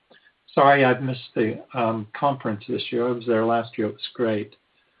Springs. Sorry I've missed the conference this year. I was there last year. It was great.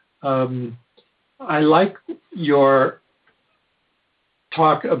 I like your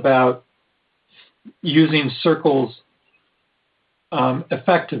talk about using circles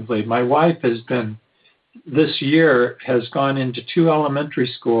effectively. My wife this year has gone into 2 elementary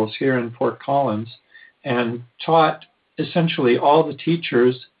schools here in Fort Collins and taught essentially all the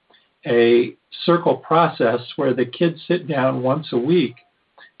teachers a circle process where the kids sit down once a week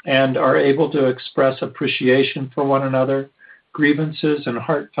and are able to express appreciation for one another, grievances, and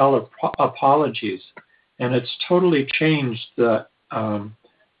heartfelt apologies. And it's totally changed the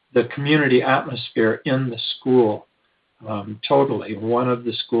community atmosphere in the school. Totally. One of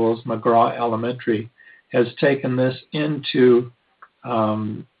the schools, McGraw Elementary, has taken this into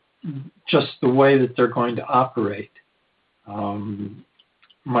just the way that they're going to operate.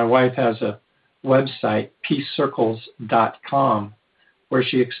 My wife has a website, peacecircles.com, where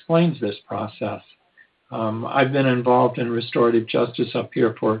she explains this process. I've been involved in restorative justice up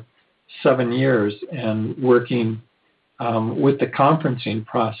here for 7 years and working with the conferencing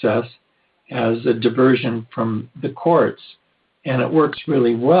process as a diversion from the courts. And it works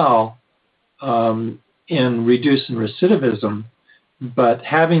really well in reducing recidivism, but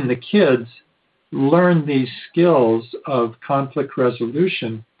having the kids learn these skills of conflict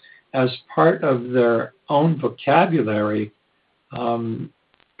resolution as part of their own vocabulary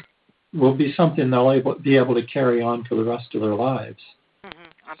will be something they'll be able to carry on for the rest of their lives.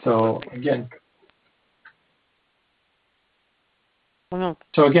 So again,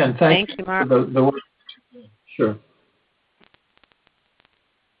 thank you, Mark. for the work. Sure.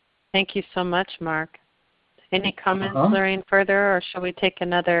 Thank you so much, Mark. Any comments, Lorraine, further, or shall we take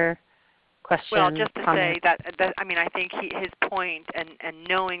another question? Well, just to say that I mean, I think his point and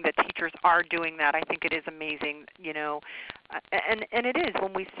knowing that teachers are doing that, I think it is amazing, you know, and it is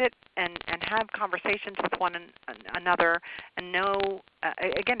when we sit and have conversations with one another and know,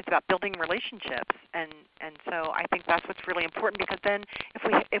 again, it's about building relationships, and so I think that's what's really important, because then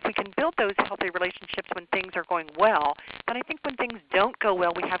if we can build those healthy relationships when things are going well, then I think when things don't go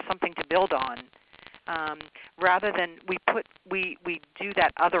well, we have something to build on. Rather than we do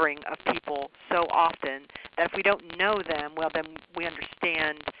that othering of people so often that if we don't know them, well, then we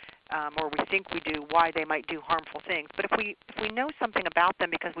understand, or we think we do, why they might do harmful things. But if we know something about them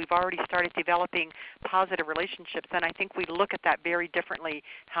because we've already started developing positive relationships, then I think we look at that very differently,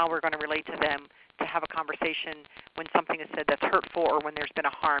 how we're going to relate to them, to have a conversation when something is said that's hurtful or when there's been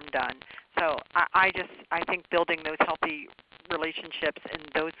a harm done. So I think building those healthy relationships and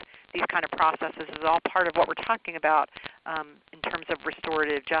these kind of processes is all part of what we're talking about in terms of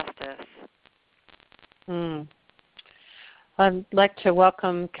restorative justice. I'd like to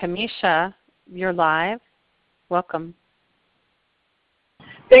welcome Kamisha. You're live. Welcome.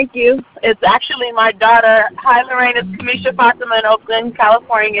 Thank you. It's actually my daughter. Hi, Lorraine. It's Kamisha Fatima in Oakland,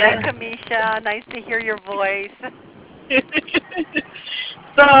 California. Hi, Kamisha. Nice to hear your voice.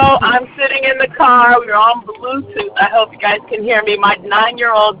 So I'm sitting in the car. We're on Bluetooth. I hope you guys can hear me. My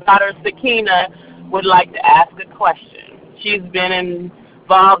 9-year-old daughter, Sakina, would like to ask a question. She's been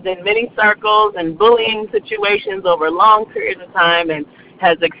involved in many circles and bullying situations over long periods of time and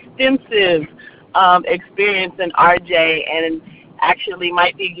has extensive experience in RJ and actually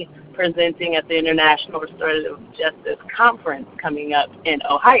might be presenting at the International Restorative Justice Conference coming up in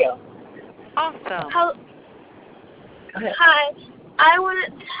Ohio. Awesome. Hi. I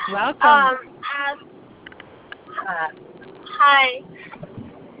wanted to ask. Hi.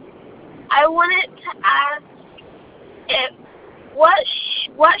 I wanted to ask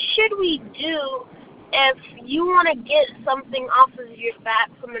what should we do if you want to get something off of your back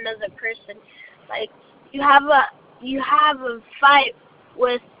from another person? Like you have a fight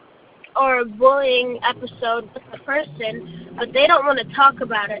with or a bullying episode with a person, but they don't want to talk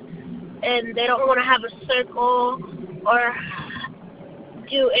about it, and they don't want to have a circle or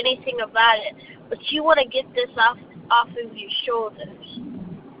do anything about it, but you want to get this off of your shoulders.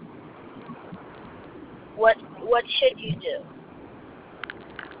 What should you do?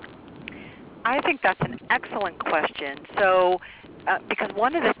 I think that's an excellent question. So, because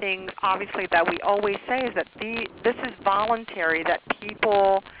one of the things, obviously, that we always say is that this is voluntary, that we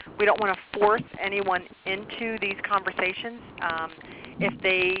don't want to force anyone into these conversations if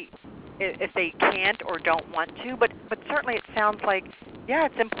they can't or don't want to. But certainly it sounds like, yeah,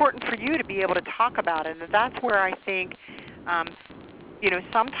 it's important for you to be able to talk about it. And that's where I think,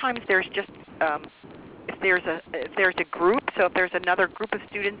 sometimes there's just if there's a group, so if there's another group of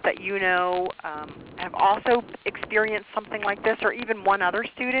students that have also experienced something like this, or even one other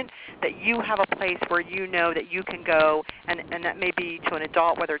student, that you have a place where you know that you can go, and that may be to an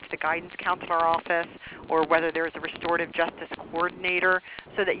adult, whether it's the guidance counselor office or whether there's a restorative justice coordinator,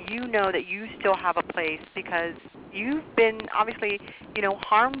 so that you know that you still have a place, because you've been obviously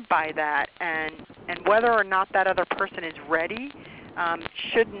harmed by that, and whether or not that other person is ready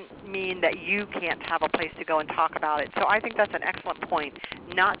shouldn't mean that you can't have a place to go and talk about it. So I think that's an excellent point,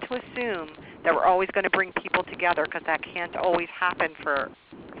 not to assume that we're always going to bring people together, because that can't always happen for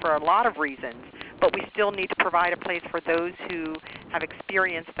a lot of reasons. But we still need to provide a place for those who have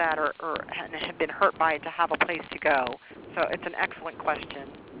experienced that or have been hurt by it to have a place to go. So it's an excellent question.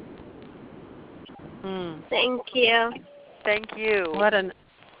 Thank you. Thank you.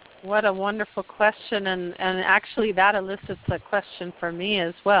 What a wonderful question, and actually that elicits a question for me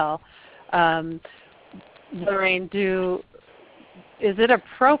as well. Lorraine, is it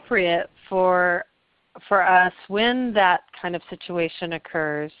appropriate for us, when that kind of situation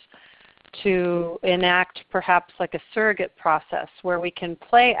occurs, to enact perhaps like a surrogate process where we can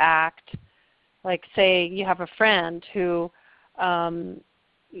play act, like say you have a friend who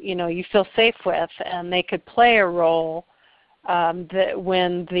you feel safe with, and they could play a role that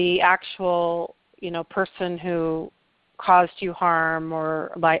when the actual person who caused you harm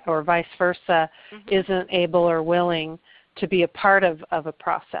or vice versa isn't able or willing to be a part of a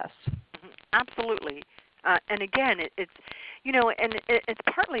process. Absolutely. And again, it's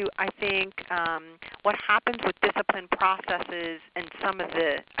partly, I think, what happens with discipline processes, and some of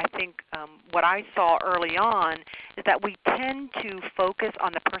what I saw early on is that we tend to focus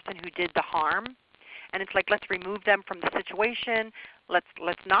on the person who did the harm. And it's like, let's remove them from the situation. Let's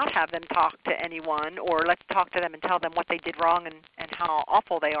not have them talk to anyone, or let's talk to them and tell them what they did wrong and how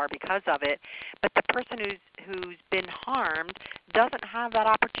awful they are because of it. But the person who's been harmed doesn't have that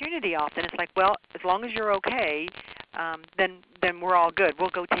opportunity often. It's like, well, as long as you're okay, then we're all good. We'll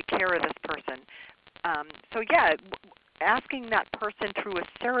go take care of this person. So yeah, asking that person through a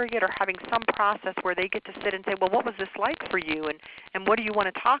surrogate or having some process where they get to sit and say, well, what was this like for you, and what do you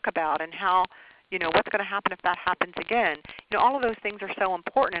want to talk about, and how, what's going to happen if that happens again. All of those things are so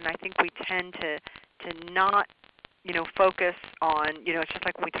important, and I think we tend to not, focus on, it's just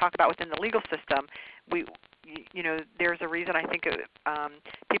like when we talk about within the legal system, there's a reason I think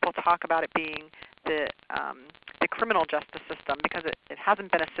people talk about it being the criminal justice system, because it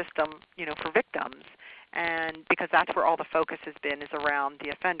hasn't been a system, for victims. And because that's where all the focus has been, is around the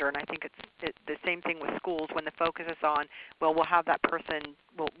offender. And I think it's the same thing with schools, when the focus is on, well, we'll have that person,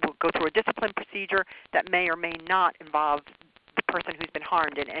 we'll go through a discipline procedure that may or may not involve the person who's been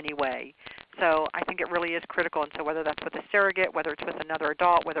harmed in any way. So I think it really is critical. And so whether that's with a surrogate, whether it's with another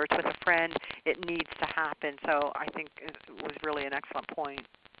adult, whether it's with a friend, it needs to happen. So I think it was really an excellent point.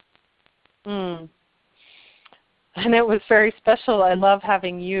 And it was very special. I love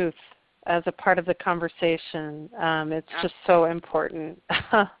having youth as a part of the conversation. It's just so important.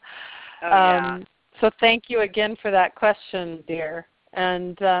 So thank you again for that question, dear.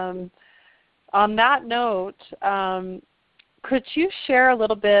 And on that note, could you share a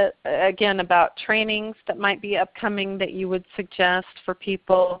little bit, again, about trainings that might be upcoming that you would suggest for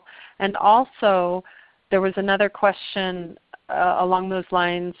people? And also, there was another question along those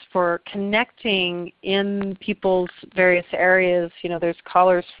lines for connecting in people's various areas. There's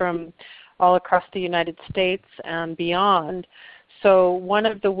callers from all across the United States and beyond. So one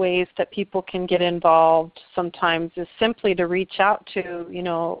of the ways that people can get involved sometimes is simply to reach out to,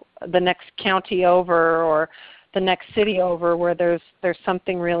 the next county over or the next city over where there's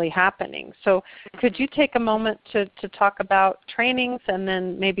something really happening. So could you take a moment to talk about trainings and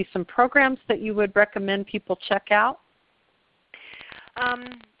then maybe some programs that you would recommend people check out?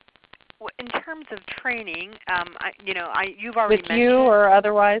 In terms of training, you've already mentioned. With you or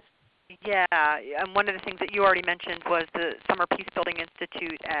otherwise? Yeah, and one of the things that you already mentioned was the Summer Peace Building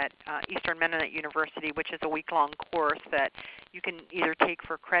Institute at Eastern Mennonite University, which is a week-long course that you can either take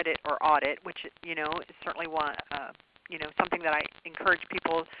for credit or audit, which is certainly one. Something that I encourage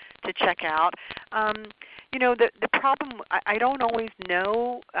people to check out. The problem, I don't always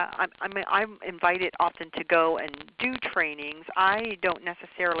know. I'm invited often to go and do trainings. I don't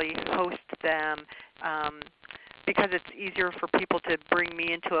necessarily host them because it's easier for people to bring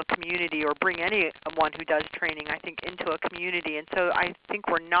me into a community, or bring anyone who does training, I think, into a community. And so I think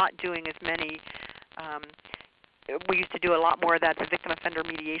we're not doing as many. We used to do a lot more of that, the Victim Offender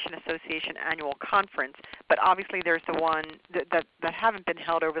Mediation Association annual conference, but obviously there's the one that haven't been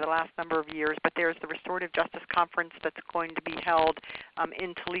held over the last number of years, but there's the Restorative Justice Conference that's going to be held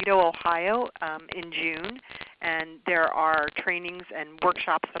in Toledo, Ohio in June, and there are trainings and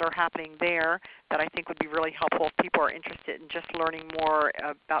workshops that are happening there that I think would be really helpful if people are interested in just learning more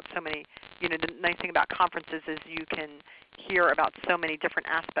about so many. The nice thing about conferences is you can hear about so many different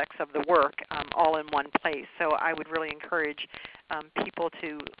aspects of the work all in one place. So I would really encourage people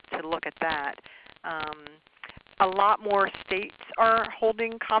to look at that. A lot more states are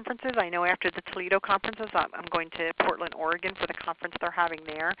holding conferences. I know after the Toledo conferences, I'm going to Portland, Oregon for the conference they're having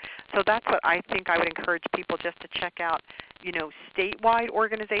there. So that's what I think I would encourage people just to check out, statewide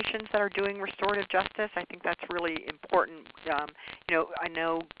organizations that are doing restorative justice. I think that's really important. I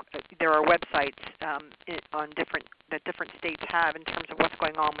know there are websites that different states have in terms of what's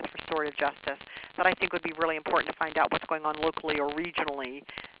going on with restorative justice that I think would be really important to find out what's going on locally or regionally,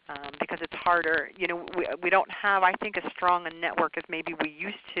 because it's harder. We don't have, I think, as strong a network as maybe we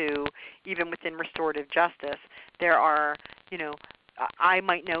used to, even within restorative justice. There are, I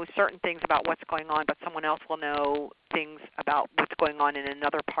might know certain things about what's going on, but someone else will know things about what's going on in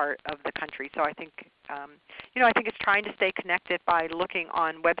another part of the country. So I think, I think it's trying to stay connected by looking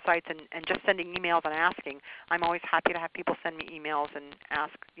on websites and just sending emails and asking. I'm always happy to have people send me emails and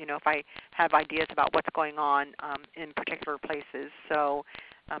ask, if I have ideas about what's going on in particular places. So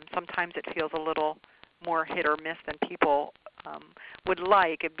sometimes it feels a little more hit or miss than people would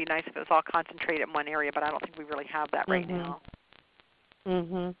like. It'd be nice if it was all concentrated in one area, but I don't think we really have that right now.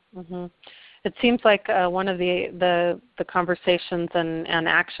 It seems like one of the conversations and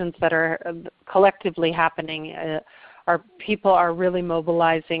actions that are collectively happening are people are really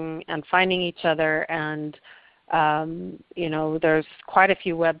mobilizing and finding each other, and there's quite a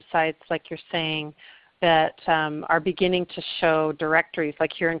few websites, like you're saying, that are beginning to show directories.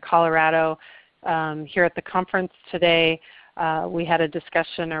 Like here in Colorado, here at the conference today, we had a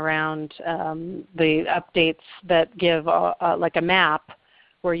discussion around the updates that give like a map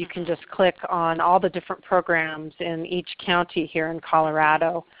where you can just click on all the different programs in each county here in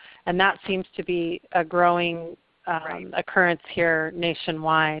Colorado. And that seems to be a growing occurrence here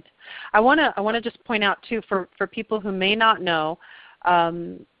nationwide. I want to just point out too, for people who may not know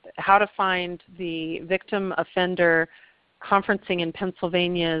how to find the victim offender conferencing in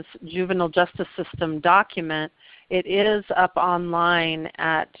Pennsylvania's juvenile justice system document, it is up online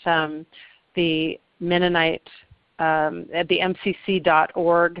at the Mennonite, at the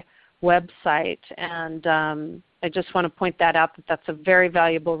mcc.org website. And I just want to point that out, that that's a very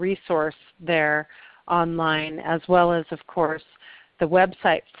valuable resource there online, as well as, of course, the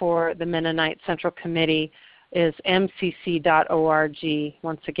website for the Mennonite Central Committee is mcc.org.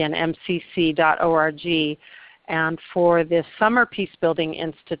 Once again, mcc.org. And for the Summer Peacebuilding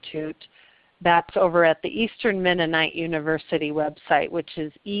Institute, that's over at the Eastern Mennonite University website, which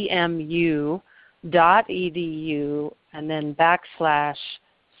is emu.edu and then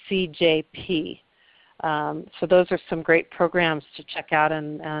 /CJP. So those are some great programs to check out,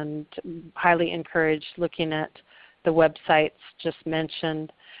 and highly encourage looking at the websites just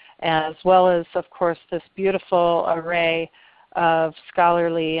mentioned, as well as, of course, this beautiful array of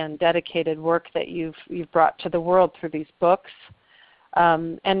scholarly and dedicated work that you've brought to the world through these books.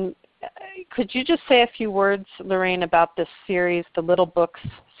 And could you just say a few words, Lorraine, about this series, the Little Books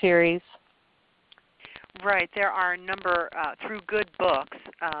series? Right. There are a number, through Good Books,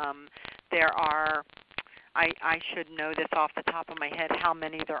 there are, I should know this off the top of my head, how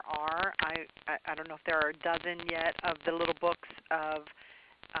many there are. I don't know if there are a dozen yet of the Little Books of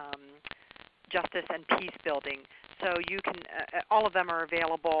Justice and Peace Building. So you can, all of them are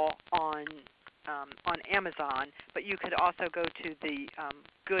available on Amazon, but you could also go to the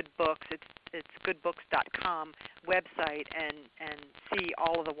Good Books, it's goodbooks.com website and see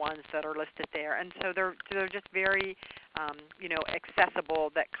all of the ones that are listed there. And so they're just very accessible,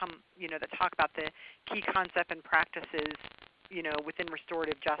 that that talk about the key concepts and practices within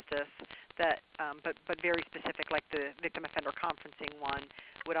restorative justice, that but very specific, like the victim offender conferencing one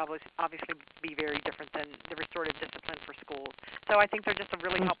would obviously be very different than the restorative discipline for schools. So I think they're just a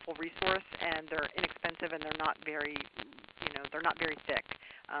really helpful resource, and they're inexpensive, and they're not very thick.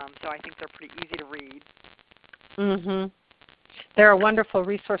 So I think they're pretty easy to read. Mm-hmm. They're a wonderful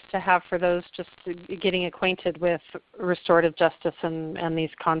resource to have for those just getting acquainted with restorative justice and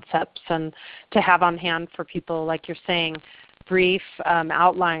these concepts, and to have on hand for people, like you're saying, brief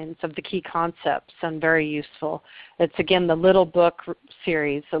outlines of the key concepts, and very useful. It's, again, the Little Book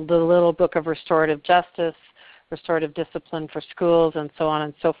series, the Little Book of Restorative Justice, Restorative Discipline for Schools, and so on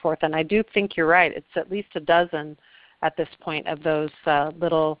and so forth. And I do think you're right. It's at least a dozen at this point of those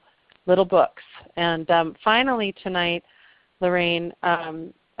little books. And finally tonight, Lorraine,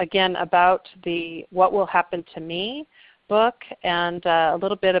 again, about the What Will Happen to Me book, and a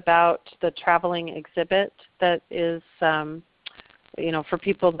little bit about the traveling exhibit that is, for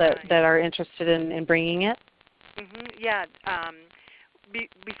people that are interested in bringing it. Mm-hmm. Yeah.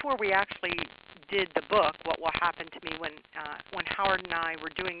 Before we actually did the book, What Will Happen to Me, when Howard and I were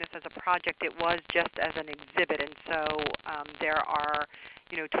doing this as a project, it was just as an exhibit, and so there are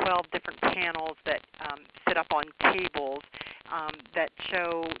 12 different panels that sit up on tables that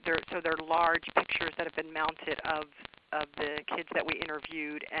show they're large pictures that have been mounted of the kids that we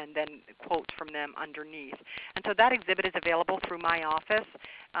interviewed, and then quotes from them underneath. And so that exhibit is available through my office.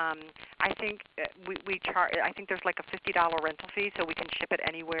 I think we charge. I think there's like a $50 rental fee, so we can ship it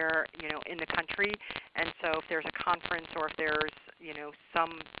anywhere in the country. And so if there's a conference, or if there's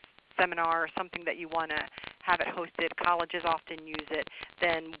some seminar or something that you want to have it hosted, colleges often use it,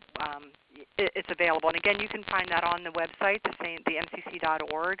 then it's available. And again, you can find that on the website, the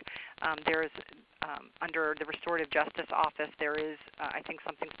mcc.org. There's under the Restorative Justice Office, there is, I think,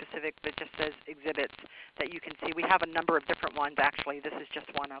 something specific that just says exhibits that you can see. We have a number of different ones, actually. This is just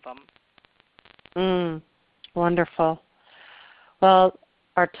one of them. Wonderful. Well,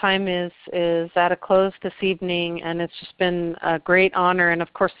 our time is at a close this evening, and it's just been a great honor, and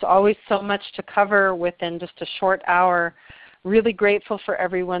of course always so much to cover within just a short hour. Really grateful for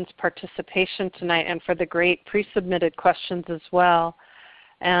everyone's participation tonight, and for the great pre-submitted questions as well.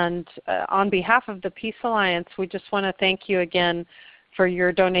 And on behalf of the Peace Alliance, we just want to thank you again for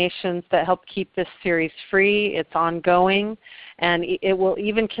your donations that help keep this series free. It's ongoing, and it will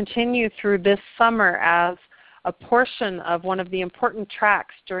even continue through this summer as a portion of one of the important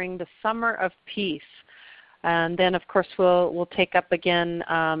tracks during the Summer of Peace. And then, of course, we'll take up again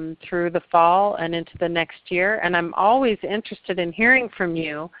through the fall and into the next year. And I'm always interested in hearing from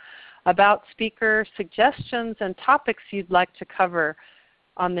you about speaker suggestions and topics you'd like to cover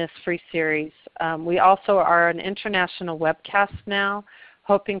on this free series. We also are an international webcast now,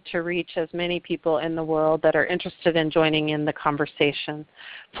 hoping to reach as many people in the world that are interested in joining in the conversation.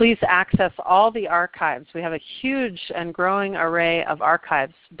 Please access all the archives. We have a huge and growing array of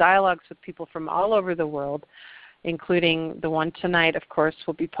archives, dialogues with people from all over the world, including the one tonight, of course,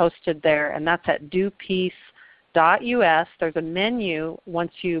 will be posted there, and that's at dopeace.us. There's a menu.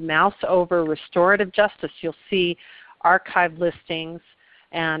 Once you mouse over Restorative Justice, you'll see archive listings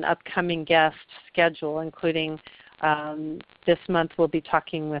and upcoming guest schedule, including this month we'll be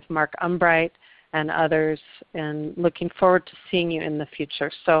talking with Mark Umbright and others, and looking forward to seeing you in the future.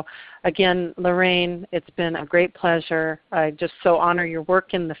 So again, Lorraine, it's been a great pleasure. I just so honor your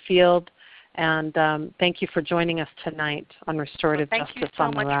work in the field, and thank you for joining us tonight on Restorative Justice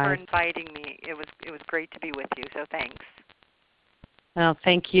on the Rise. Thank you so much for inviting me. It was great to be with you, so thanks. Well,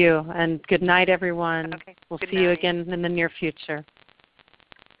 thank you, and good night, everyone. Okay. We'll Good see night. you again in the near future.